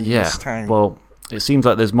on in this town? Well, it seems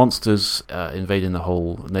like there's monsters invading the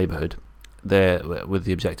whole neighbourhood. They're with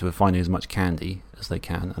the objective of finding as much candy as they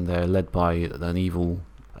can, and they're led by an evil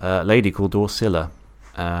lady called Dorsilla.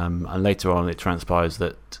 And later on, it transpires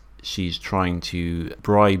that she's trying to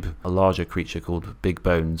bribe a larger creature called Big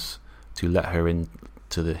Bones to let her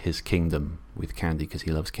into his kingdom with candy because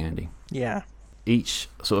he loves candy. Yeah. Each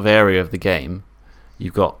sort of area of the game,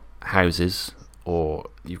 you've got houses, or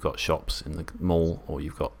you've got shops in the mall, or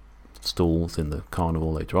you've got stalls in the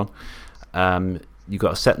carnival later on. You've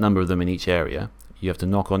got a set number of them in each area. You have to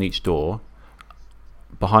knock on each door,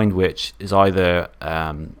 behind which is either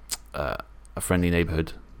a friendly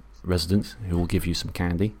neighbourhood resident who will give you some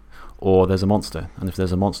candy, or there's a monster. And if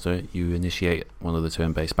there's a monster, you initiate one of the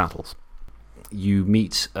turn-based battles. You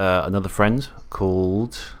meet another friend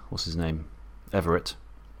called, what's his name? Everett,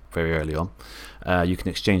 very early on. You can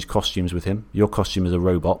exchange costumes with him. Your costume is a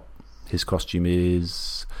robot. His costume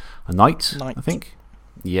is a knight. I think.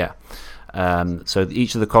 Yeah. So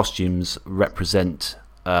each of the costumes represent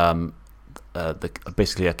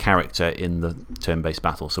basically a character in the turn-based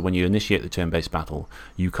battle. So when you initiate the turn-based battle,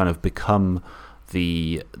 you kind of become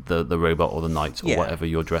the robot or the knight or whatever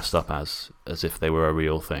you're dressed up as if they were a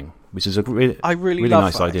real thing, which is a really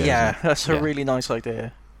nice idea. Yeah, that's a really nice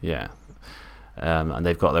idea. Yeah. And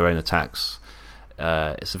they've got their own attacks.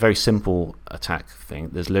 It's a very simple attack thing.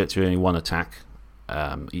 There's literally only one attack.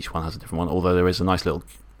 Each one has a different one, although there is a nice little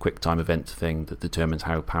quick time event thing that determines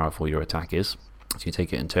how powerful your attack is. So you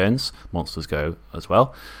take it in turns. Monsters go as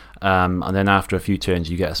well. And then after a few turns,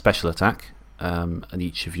 you get a special attack. And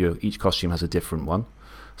each costume has a different one.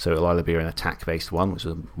 So it'll either be an attack-based one, which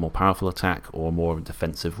is a more powerful attack, or more of a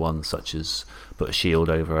defensive one, such as put a shield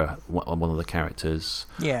over one of the characters.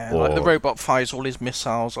 Yeah, like the robot fires all his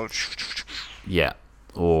missiles. Yeah,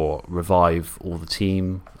 or revive all the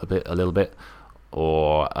team a little bit,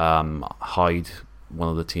 or hide one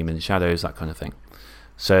of the team in the shadows, that kind of thing.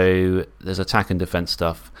 So there's attack and defense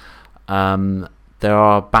stuff. There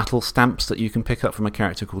are battle stamps that you can pick up from a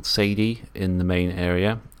character called Sadie in the main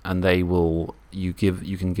area, and you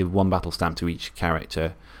can give one battle stamp to each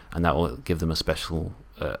character, and that will give them a special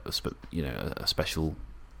a special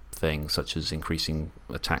thing, such as increasing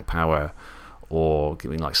attack power or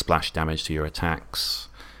giving like splash damage to your attacks.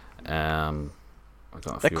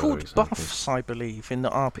 They're called buffs, I believe, in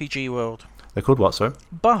the RPG world. They're called what, sir?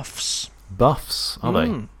 Buffs. Buffs, are they?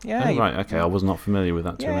 Yeah. Oh, right, okay. I was not familiar with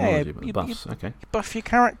that terminology, but buffs, okay. You buff your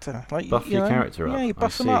character. Buff your character up. Yeah, you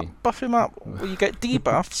buff him up. Buff him up. Well, you get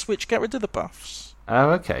debuffs, which get rid of the buffs.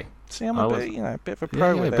 Oh, okay. See, I'm a bit of a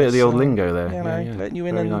pro with a bit of the old lingo there. Letting you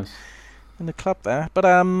in nice. in the club there. But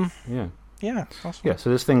yeah. So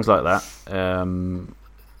there's things like that.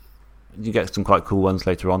 You get some quite cool ones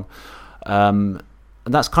later on, and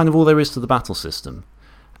that's kind of all there is to the battle system.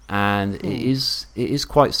 And it is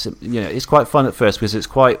quite it's quite fun at first because it's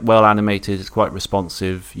quite well animated, it's quite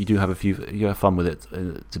responsive. You have fun with it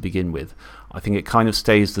to begin with. I think it kind of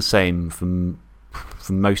stays the same from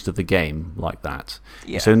most of the game like that.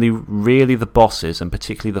 Yeah. It's only really the bosses, and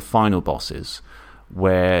particularly the final bosses,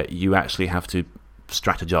 where you actually have to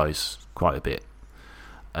strategize quite a bit.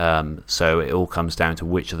 So it all comes down to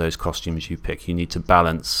which of those costumes you pick. You need to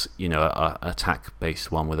balance, a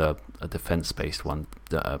attack-based one with a defense-based one,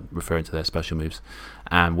 referring to their special moves,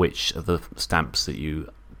 and which of the stamps that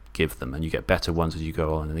you give them. And you get better ones as you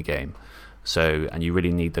go on in the game. And you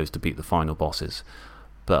really need those to beat the final bosses.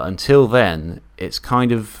 But until then, it's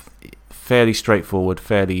kind of fairly straightforward,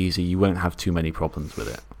 fairly easy. You won't have too many problems with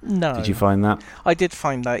it. No. Did you find that? I did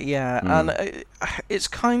find that, yeah. And it's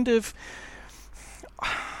kind of...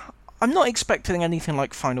 I'm not expecting anything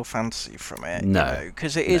like Final Fantasy from it. No.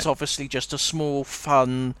 Because it is obviously just a small,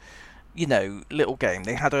 fun, little game.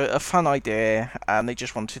 They had a fun idea, and they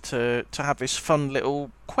just wanted to have this fun little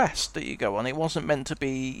quest that you go on. It wasn't meant to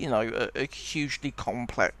be, a hugely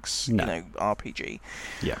complex, RPG.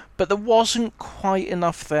 Yeah. But there wasn't quite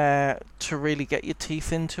enough there to really get your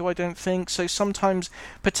teeth into, I don't think. So sometimes,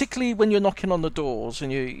 particularly when you're knocking on the doors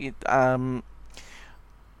and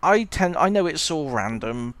I know it's all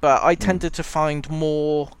random, but I tended to find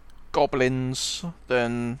more goblins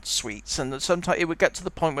than sweets, and sometimes it would get to the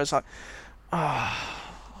point where it's like,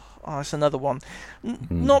 it's another one.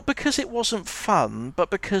 Not because it wasn't fun, but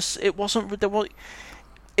because it wasn't.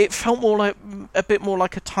 It felt more like a bit more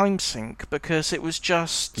like a time sink, because it was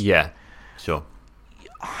just. Yeah, sure.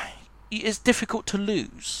 It's difficult to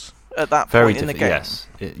lose at that Very point in the game.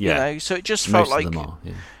 Yes. So it just felt Most like. of them are,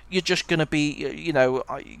 yeah. You're just going to be,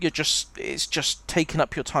 it's just taking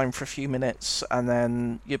up your time for a few minutes, and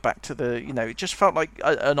then you're back to it just felt like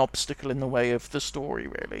an obstacle in the way of the story,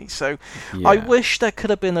 really. So I wish there could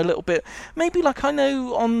have been a little bit, maybe like I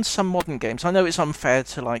know on some modern games, I know it's unfair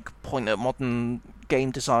to point at modern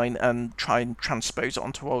game design and try and transpose it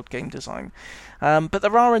onto old game design. But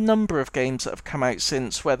there are a number of games that have come out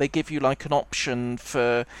since where they give you like an option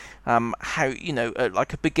for how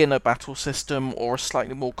like a beginner battle system or a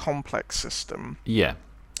slightly more complex system. Yeah.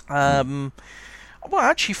 Well,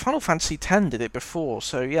 actually, Final Fantasy X did it before,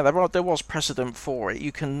 so yeah, there was precedent for it.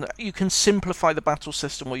 You can simplify the battle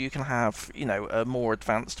system, or you can have a more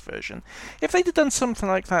advanced version. If they'd have done something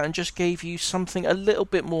like that and just gave you something a little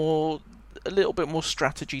bit more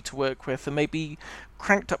strategy to work with, and maybe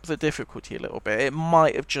cranked up the difficulty a little bit, it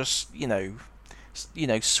might have just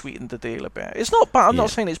sweetened the deal a bit. It's not bad. I'm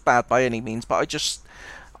not saying it's bad by any means, but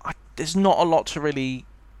there's not a lot to really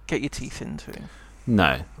get your teeth into.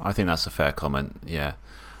 No, I think that's a fair comment. Yeah,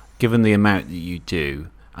 given the amount that you do,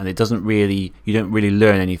 and you don't really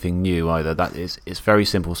learn anything new either. It's very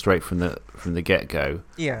simple, straight from the get go.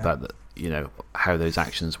 Yeah. About how those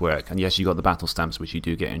actions work, and yes, you got the battle stamps which you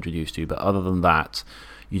do get introduced to, but other than that,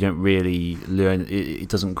 you don't really learn. It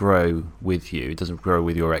doesn't grow with you. It doesn't grow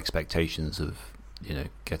with your expectations of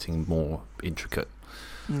getting more intricate.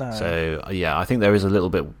 No. So yeah, I think there is a little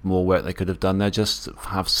bit more work they could have done there. Just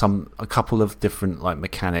have a couple of different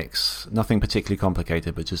mechanics, nothing particularly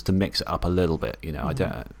complicated, but just to mix it up a little bit. I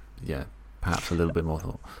don't. Yeah, perhaps a little bit more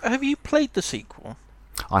thought. Have you played the sequel?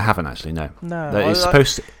 I haven't actually. No. No. It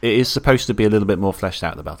is supposed to be a little bit more fleshed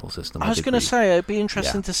out, the battle system. I was going to say it'd be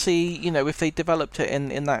interesting to see, if they developed it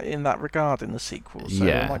in that regard in the sequel. So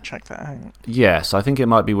I might check that out. Yes, I think it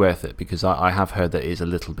might be worth it, because I have heard that it is a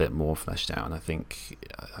little bit more fleshed out, and I think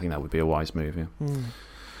that would be a wise move. Yeah.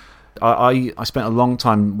 Mm. I spent a long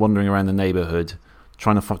time wandering around the neighbourhood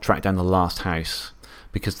trying to track down the last house,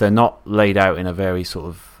 because they're not laid out in a very sort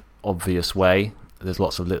of obvious way. There's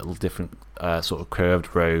lots of little different sort of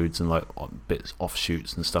curved roads and bits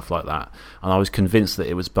offshoots and stuff like that. And I was convinced that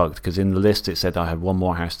it was bugged, because in the list it said I had one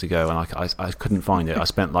more house to go, and I couldn't find it. I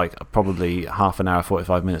spent probably half an hour,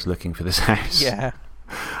 45 minutes looking for this house. Yeah.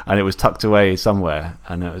 And it was tucked away somewhere,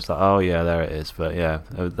 and it was like, oh yeah, there it is. But yeah,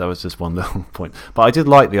 that was just one little point. But I did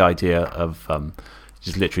like the idea of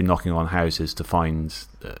just literally knocking on houses to find,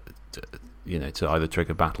 to either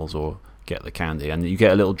trigger battles or get the candy, and you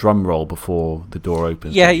get a little drum roll before the door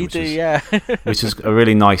opens. Yeah, you do. Yeah, which is a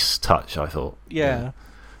really nice touch, I thought. Yeah.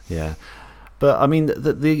 But I mean,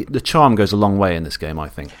 the charm goes a long way in this game, I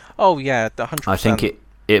think. Oh yeah, 100%. I think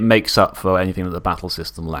it makes up for anything that the battle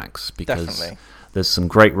system lacks, because definitely there's some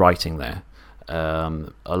great writing there.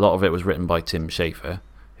 A lot of it was written by Tim Schafer,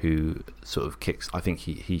 who sort of I think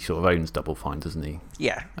he sort of owns Double Fine, doesn't he?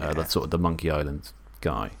 Yeah. That's sort of the Monkey Island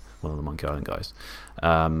guy. One of the Monkey Island guys,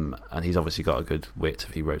 and he's obviously got a good wit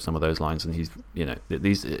if he wrote some of those lines. And he's,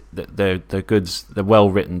 they're good, they're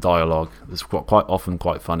well written dialogue. It's quite often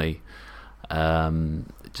quite funny.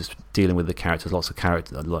 Just dealing with the characters, lots of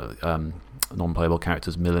non-playable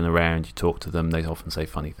characters milling around. You talk to them, they often say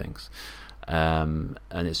funny things, and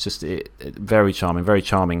it's just very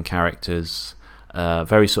charming characters.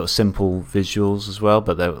 Very sort of simple visuals as well,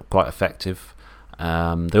 but they're quite effective.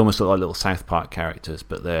 They almost look like little South Park characters,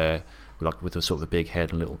 but they're with a sort of a big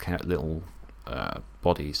head and little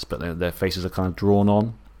bodies, but their faces are kind of drawn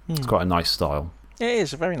on. It's quite a nice style. It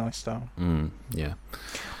is a very nice style. Yeah.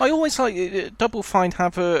 I always like Double Fine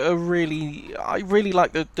have I really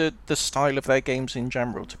like the style of their games in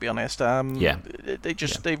general, to be honest.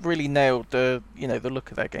 They've really nailed the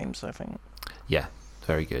look of their games, I think. Yeah,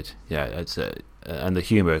 very good. Yeah, it's and the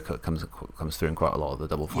humour comes through in quite a lot of the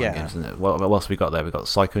Double Fine games, isn't it? What else we got there? We got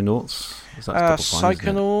Psychonauts.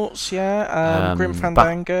 Psychonauts, yeah. Grim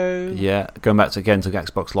Fandango. Going back to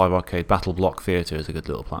Xbox Live Arcade, Battle Block Theatre is a good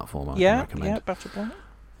little platform. I can recommend. Yeah, Battle Block.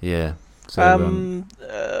 Yeah. So,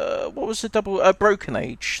 what was the double Broken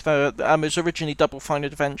Age? It was originally Double Fine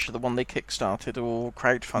Adventure, the one they kickstarted or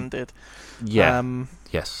crowdfunded. Yeah.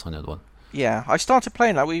 Yes, I know the one. Yeah, I started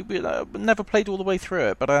playing that. We never played all the way through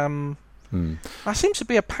it, but that seems to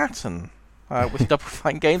be a pattern with Double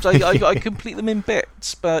Fine games. I complete them in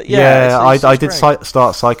bits, but I did start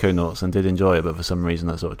Psychonauts and did enjoy it, but for some reason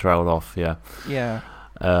that sort of trailed off. Yeah.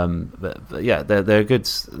 But yeah, they're a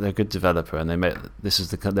good developer, and this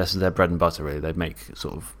is their bread and butter really. They make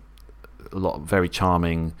sort of a lot of very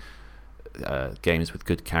charming games with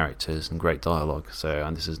good characters and great dialogue.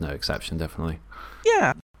 And this is no exception, definitely.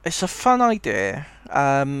 Yeah. It's a fun idea.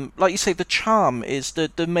 Like you say, the charm is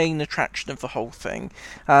the main attraction of the whole thing.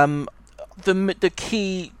 The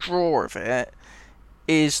key draw of it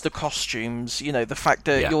is the costumes. The fact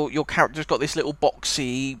that your character's got this little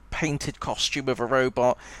boxy painted costume of a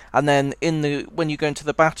robot, and then when you go into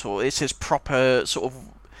the battle, it's this proper sort of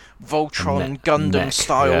Voltron Gundam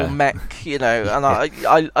style mech, and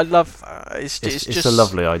I love that. It's just a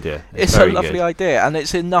lovely idea. It's a lovely idea, and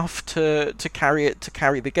it's enough to carry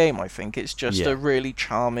the game. I think it's just a really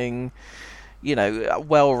charming,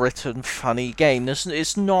 well written, funny game.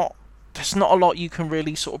 It's not there's not a lot you can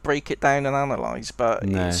really sort of break it down and analyse, but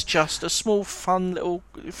No. it's just a small, fun little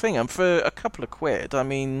thing. And for a couple of quid, I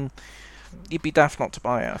mean, you'd be daft not to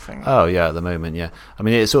buy it, I think. Oh yeah, at the moment, yeah. I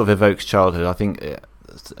mean, it sort of evokes childhood. I think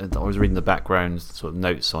I was reading the background sort of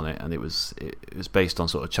notes on it, and it was based on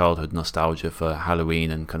sort of childhood nostalgia for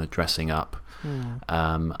Halloween and kind of dressing up.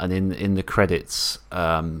 And in the credits,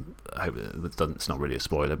 I hope it's not really a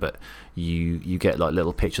spoiler, but you get like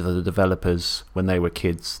little pictures of the developers when they were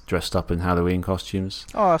kids dressed up in Halloween costumes.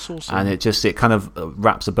 Oh, that's awesome! And it kind of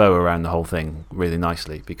wraps a bow around the whole thing really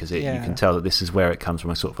nicely, because you can tell that this is where it comes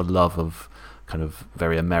from, a sort of a love of kind of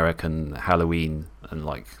very American Halloween, and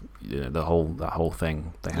like, you know, that whole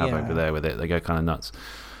thing they have over there with it. They go kind of nuts.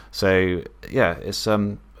 So yeah,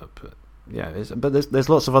 but there's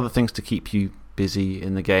lots of other things to keep you busy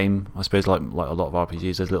in the game. I suppose like a lot of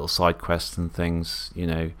RPGs, there's little side quests and things. You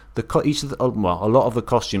know, a lot of the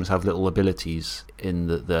costumes have little abilities in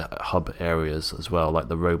the hub areas as well. Like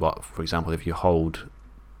the robot, for example, if you hold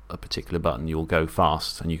a particular button, you'll go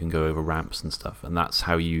fast and you can go over ramps and stuff. And that's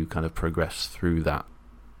how you kind of progress through that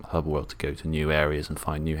hub world to go to new areas and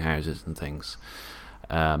find new houses and things.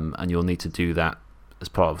 And you'll need to do that as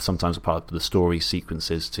sometimes a part of the story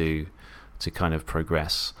sequences to kind of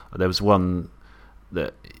progress. There was one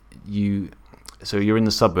that you're in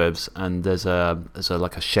the suburbs, and there's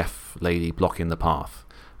like a chef lady blocking the path,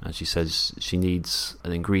 and she says she needs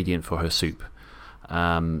an ingredient for her soup,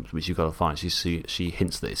 which you've got to find. She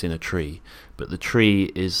hints that it's in a tree, but the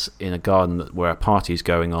tree is in a garden where a party is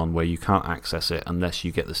going on, where you can't access it unless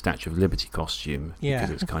you get the Statue of Liberty costume, because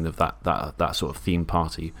it's kind of that sort of theme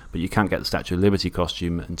party. But you can't get the Statue of Liberty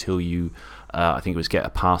costume until you I think it was get a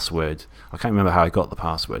password. I can't remember how I got the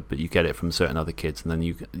password, but you get it from certain other kids, and then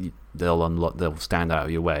they'll stand out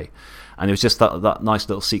of your way. And it was just that nice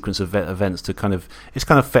little sequence of events to kind of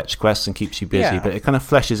fetch quests and keeps you busy, but it kind of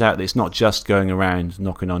fleshes out that it's not just going around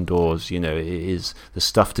knocking on doors. You know, it is the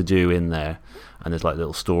stuff to do in there, and there's like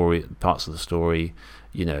little parts of the story.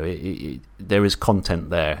 You know, there is content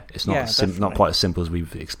there. It's not not quite as simple as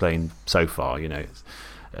we've explained so far. You know.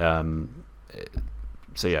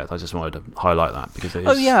 So yeah, I just wanted to highlight that, because it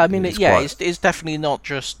is, it's definitely not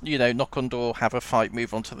just, you know, knock on door, have a fight,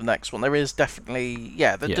 move on to the next one. There is definitely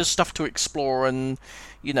there's stuff to explore, and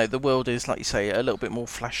you know, the world is, like you say, a little bit more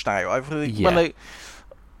fleshed out.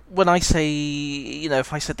 When I say, you know,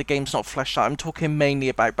 if I said the game's not fleshed out, I'm talking mainly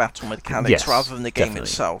about battle mechanics rather than the game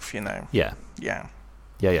itself. You know. Yeah.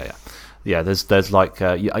 There's like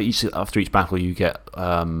after each battle you get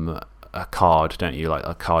a card, don't you? Like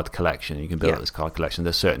a card collection. You can build up this card collection.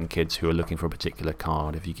 There's certain kids who are looking for a particular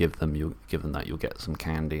card. If you give them that, you'll get some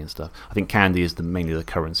candy and stuff. I think candy is mainly the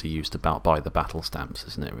currency used to buy the battle stamps,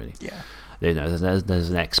 isn't it? Really? Yeah. You know, there's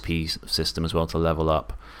an XP system as well to level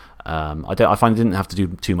up. I find I didn't have to do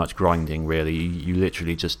too much grinding really. You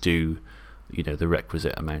literally just do, you know, the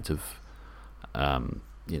requisite amount of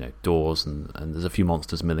you know, doors, and there's a few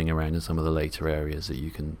monsters milling around in some of the later areas that you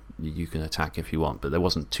can attack if you want, but there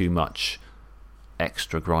wasn't too much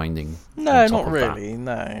extra grinding. No, not really.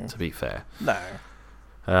 No, to be fair. No.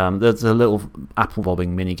 There's a little apple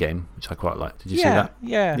bobbing mini game which I quite like. Did you see that?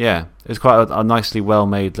 Yeah. It's quite a nicely well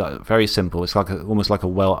made, like, very simple. It's like almost like a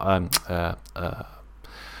whack-a-mole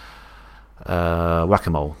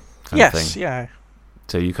kind of thing. Yeah.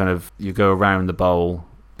 So you go around the bowl.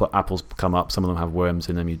 But apples come up, some of them have worms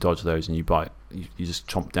in them, you dodge those and you bite. You just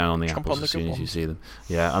chomp down on the apples as soon as you see them.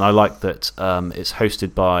 Yeah, and I like that it's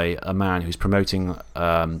hosted by a man who's promoting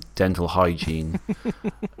dental hygiene,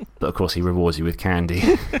 but of course he rewards you with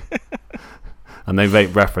candy. And they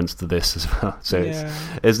make reference to this as well. So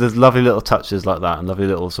there's lovely little touches like that, and lovely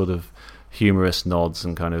little sort of humorous nods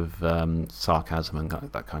and kind of sarcasm and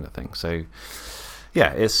that kind of thing. So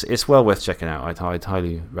yeah, it's well worth checking out. I'd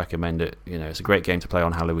highly recommend it. You know, it's a great game to play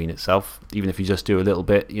on Halloween itself, even if you just do a little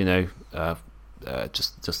bit. You know,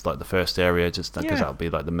 just like the first area, just because that'll be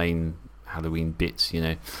like the main Halloween bits. You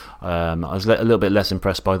know, I was a little bit less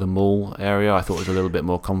impressed by the mall area. I thought it was a little bit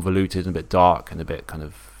more convoluted and a bit dark and a bit kind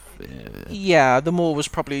of. The mall was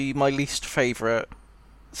probably my least favourite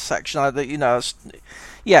section. I'd agree.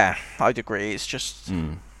 It's just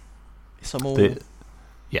it's a mall.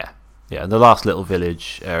 Yeah, and the last little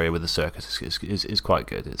village area with the circus is quite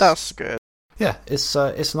good. That's good. Yeah, it's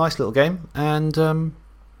a nice little game, and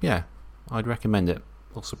I'd recommend it.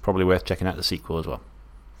 Also, probably worth checking out the sequel as well.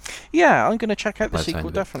 Yeah, I'm going to check out the sequel,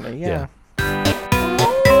 definitely. Yeah.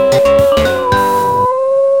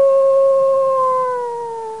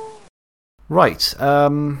 Right.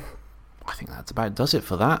 I think that's about does it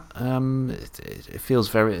for that. It feels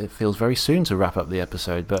very soon to wrap up the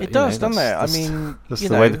episode, but it does, doesn't it? I mean, that's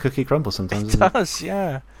the way the cookie crumbles sometimes. It does,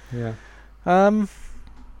 yeah. Yeah.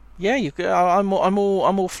 Yeah, I'm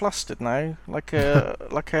all flustered now, like a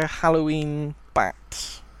like a Halloween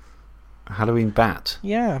bat. A Halloween bat.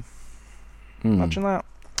 Yeah, Mm. imagine that.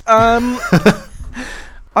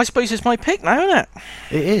 I suppose it's my pick now, isn't it?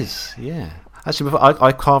 It is, yeah. Actually,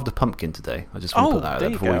 I carved a pumpkin today. I just want to put that out there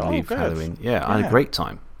before we leave Halloween. Yeah, I had a great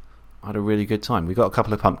time. I had a really good time. We got a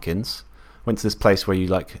couple of pumpkins. Went to this place where you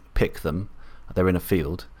like pick them. They're in a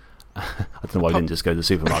field. I don't know why we didn't just go to the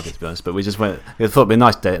supermarket, to be honest. But we just went. I thought it'd be a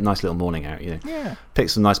nice day, a nice little morning out. You know. Yeah.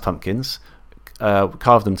 Picked some nice pumpkins.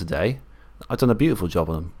 Carved them today. I've done a beautiful job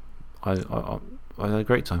on them. I had a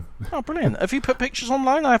great time. Oh, brilliant! Have you put pictures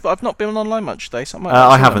online? I've not been online much today, so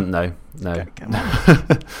I haven't. No.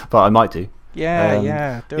 But I might do.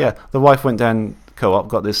 Yeah, do it. The wife went down Co-op,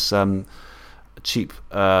 got this cheap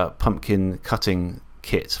pumpkin cutting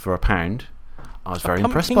kit for £1. I was very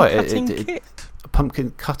impressed by it. A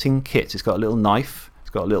pumpkin cutting kit. It's got a little knife. It's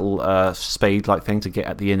got a little spade-like thing to get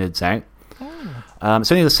at the innards out.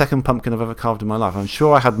 It's only the second pumpkin I've ever carved in my life. I'm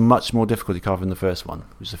sure I had much more difficulty carving the first one,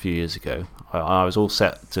 which was a few years ago. I was all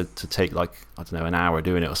set to take like, I don't know, an hour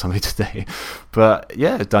doing it or something today. But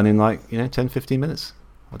yeah, done in like 10-15 minutes.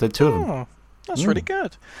 I did 2 of them. That's really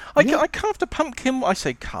good. I carved a pumpkin. I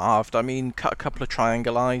say carved. I mean, cut a couple of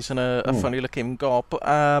triangle eyes and a funny-looking gob.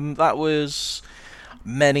 That was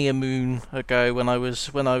many a moon ago when I was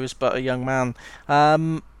but a young man.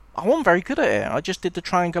 I wasn't very good at it. I just did the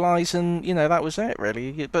triangle eyes, and that was it,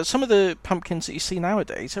 really. But some of the pumpkins that you see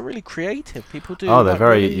nowadays are really creative. People do. Oh, they're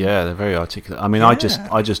they're very articulate. I mean, I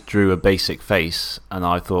just drew a basic face, and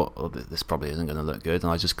I thought, this probably isn't going to look good,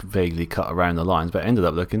 and I just vaguely cut around the lines, but it ended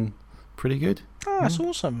up looking pretty good. Oh, that's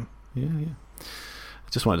awesome. Yeah. I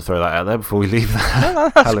just wanted to throw that out there before we leave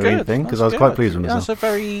that Halloween thing, because I was quite pleased with myself. That's a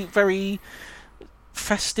very, very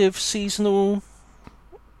festive, seasonal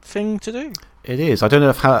thing to do. It is. I don't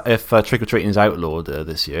know if trick or treating is outlawed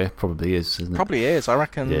this year. Probably is, isn't it? Probably is. I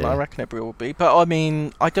reckon. Yeah. I reckon it will be. But I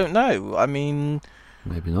mean, I don't know. I mean,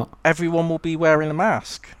 maybe not. Everyone will be wearing a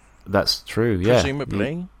mask. That's true. Yeah.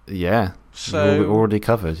 Presumably. Yeah. So we're already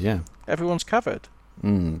covered. Yeah. Everyone's covered.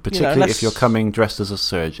 Particularly if you're coming dressed as a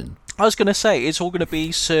surgeon. I was going to say it's all going to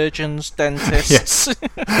be surgeons, dentists.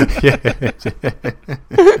 Yeah.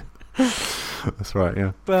 That's right.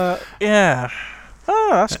 Yeah. But yeah. Oh,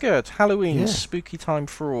 that's good. Halloween, spooky time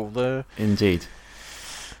for all. Indeed.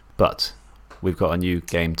 But we've got a new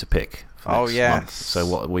game to pick for next month. So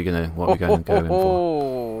what are we going to go in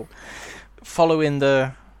for? Following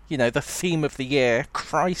the theme of the year,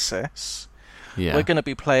 Crisis. Yeah. We're going to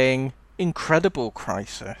be playing Incredible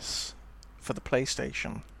Crisis for the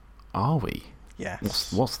PlayStation. Are we?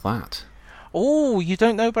 Yes. What's that? Oh, you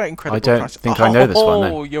don't know about Incredible Crisis? I don't think I know this one.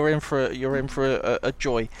 No. Oh, you're in for a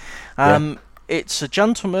joy. It's a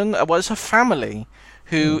gentleman. It's a family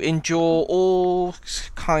who endure all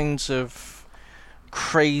kinds of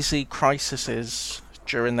crazy crises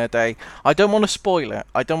during their day. I don't want to spoil it.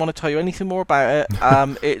 I don't want to tell you anything more about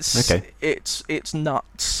it. It's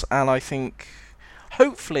nuts, and I think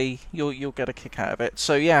hopefully you'll get a kick out of it.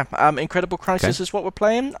 So yeah, Incredible Crisis is what we're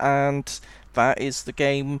playing, and that is the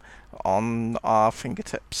game on our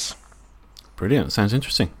fingertips. Brilliant. Sounds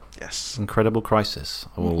interesting. Yes. Incredible Crisis.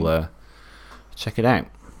 I will check it out.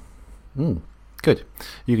 Good.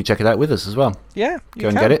 You can check it out with us as well. Yeah, Go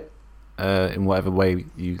and get it in whatever way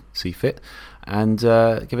you see fit, and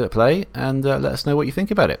give it a play, and let us know what you think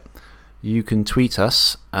about it. You can tweet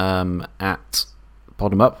us at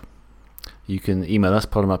PodemUp. You can email us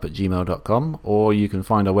podemup@gmail.com, or you can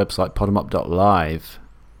find our website podemup.live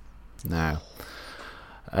now.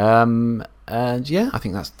 And yeah, I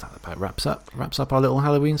think that about wraps up our little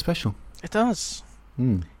Halloween special. It does.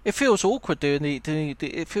 It feels awkward doing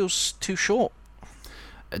it feels too short.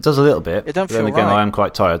 It does a little bit. It don't feel then again, right. I am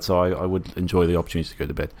quite tired, so I would enjoy the opportunity to go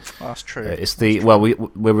to bed. That's true.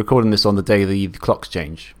 We're recording this on the day the clocks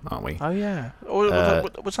change, aren't we? Oh yeah.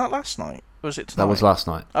 Was that last night? Or was it tonight? That was last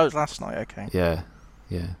night. Oh, it was last night. Okay. Yeah.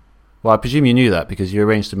 Well, I presume you knew that because you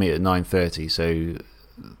arranged to meet at 9:30. So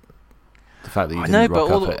the fact that you didn't rock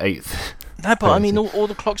up at 8. No, but I mean, all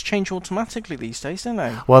the clocks change automatically these days, don't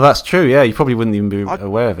they? Well, that's true. Yeah, you probably wouldn't even be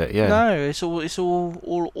aware of it. Yeah. No, it's all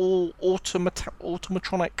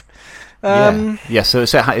automatronic. Yeah. So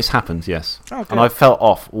it's happened. Yes. Oh, and I felt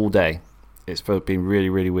off all day. It's been really,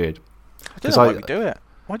 really weird. I don't know why we do it.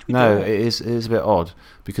 Why do we do it? No, it is a bit odd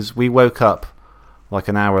because we woke up like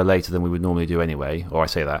an hour later than we would normally do anyway. Or I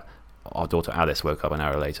say that our daughter Alice woke up an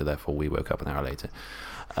hour later, therefore we woke up an hour later.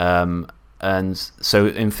 And so,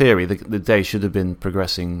 in theory, the day should have been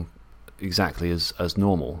progressing exactly as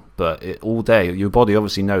normal. But all day, your body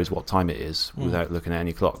obviously knows what time it is without looking at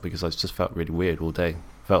any clock, because I just felt really weird all day.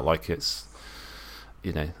 Felt like it's,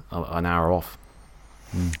 an hour off.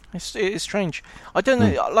 It's strange. I don't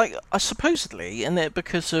know. Like, supposedly, in it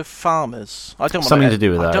because of farmers. I don't want something to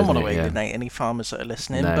do with that. I don't want to alienate any farmers that are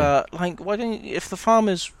listening. No. But like, why don't if the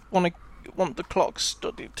farmers want the clocks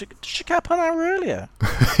to check up an hour earlier?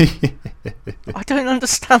 I don't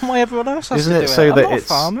understand why everyone else has Isn't to it do so it. I'm that not a it's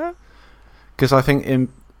farmer. Because I think in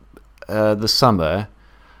the summer,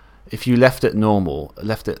 if you left it normal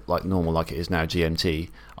like it is now GMT,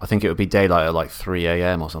 I think it would be daylight at like 3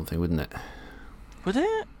 a.m. or something, wouldn't it? Would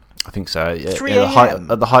it? I think so. 3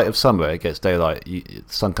 a.m. At the height of summer, it gets daylight. The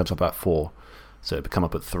sun comes up at 4, so it would come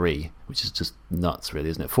up at 3, which is just nuts, really,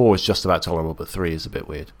 isn't it? 4 is just about tolerable, but 3 is a bit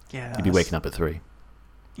weird. Yeah. You'd be waking up at 3.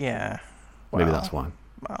 Yeah. Maybe that's why.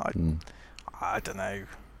 I don't know.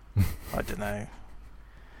 I don't know.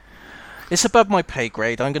 It's above my pay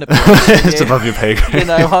grade. I'm going to be honest with It's you. above your pay grade.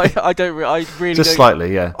 I really just don't,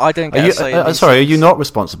 slightly, yeah. I don't get a say in these sorry, are things. you not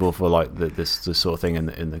responsible for like this sort of thing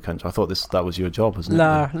in the country? I thought that was your job, wasn't it?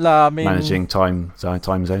 I mean, managing time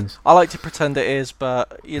zones. I like to pretend it is,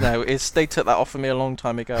 but they took that off of me a long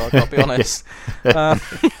time ago. I've got to be honest.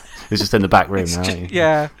 It's just in the back room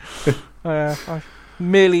now. Yeah.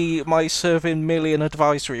 My serving merely an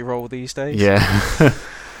advisory role these days. Yeah.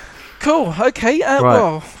 Cool. Okay. Right.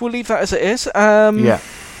 Well, we'll leave that as it is. Yeah.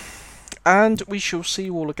 And we shall see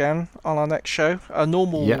you all again on our next show, a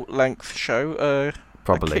normal length show.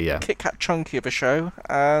 Probably, Kit Kat chunky of a show,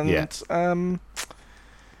 and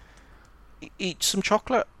eat some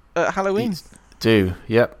chocolate at Halloween.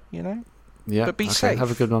 Yep. Yeah. But be safe. Have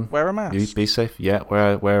a good one. Wear a mask. You be safe. Yeah.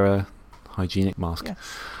 Wear a hygienic mask. Yeah.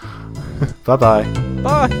 Bye-bye.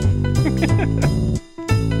 Bye.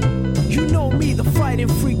 You know me, the fighting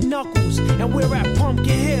freak Knuckles, and we're at Pumpkin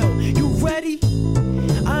Hill. You ready?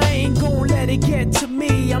 I ain't gon' let it get to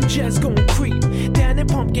me. I'm just gon' creep down in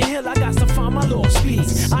Pumpkin Hill. I got to find my lost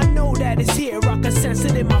piece. I know that it's here. I can sense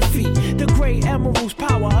it in my feet. The great emerald's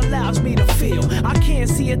power allows me to feel. I can't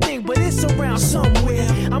see a thing, but it's around somewhere.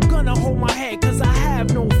 I'm gonna hold my head, cause I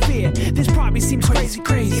have no fear. This probably seems crazy,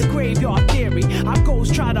 a graveyard theory. Our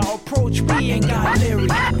ghosts try to approach me and got leery.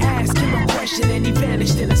 Ask him a question and he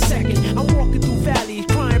vanished in a second. I'm walking through valleys,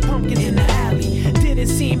 crying pumpkins in the alley. Didn't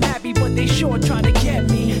seem happy, but they sure tried to get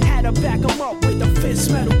me. Had to back them up with a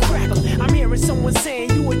fist metal crackle. I'm hearing someone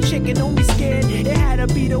saying, you a chicken, don't be scared. It had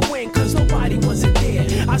to be the wind, cause nobody wasn't there.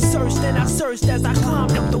 I searched and I searched as I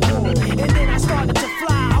climbed up the wall. And then I started to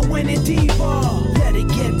fly, I went in deeper. Let it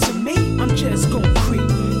get to me, I'm just gon' creep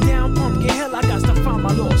down Pumpkin Hill, I got to find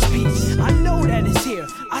my lost piece. I know that it's here,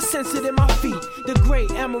 I sense it in my feet. The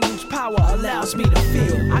great emerald's power allows me to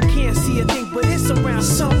feel. I can't see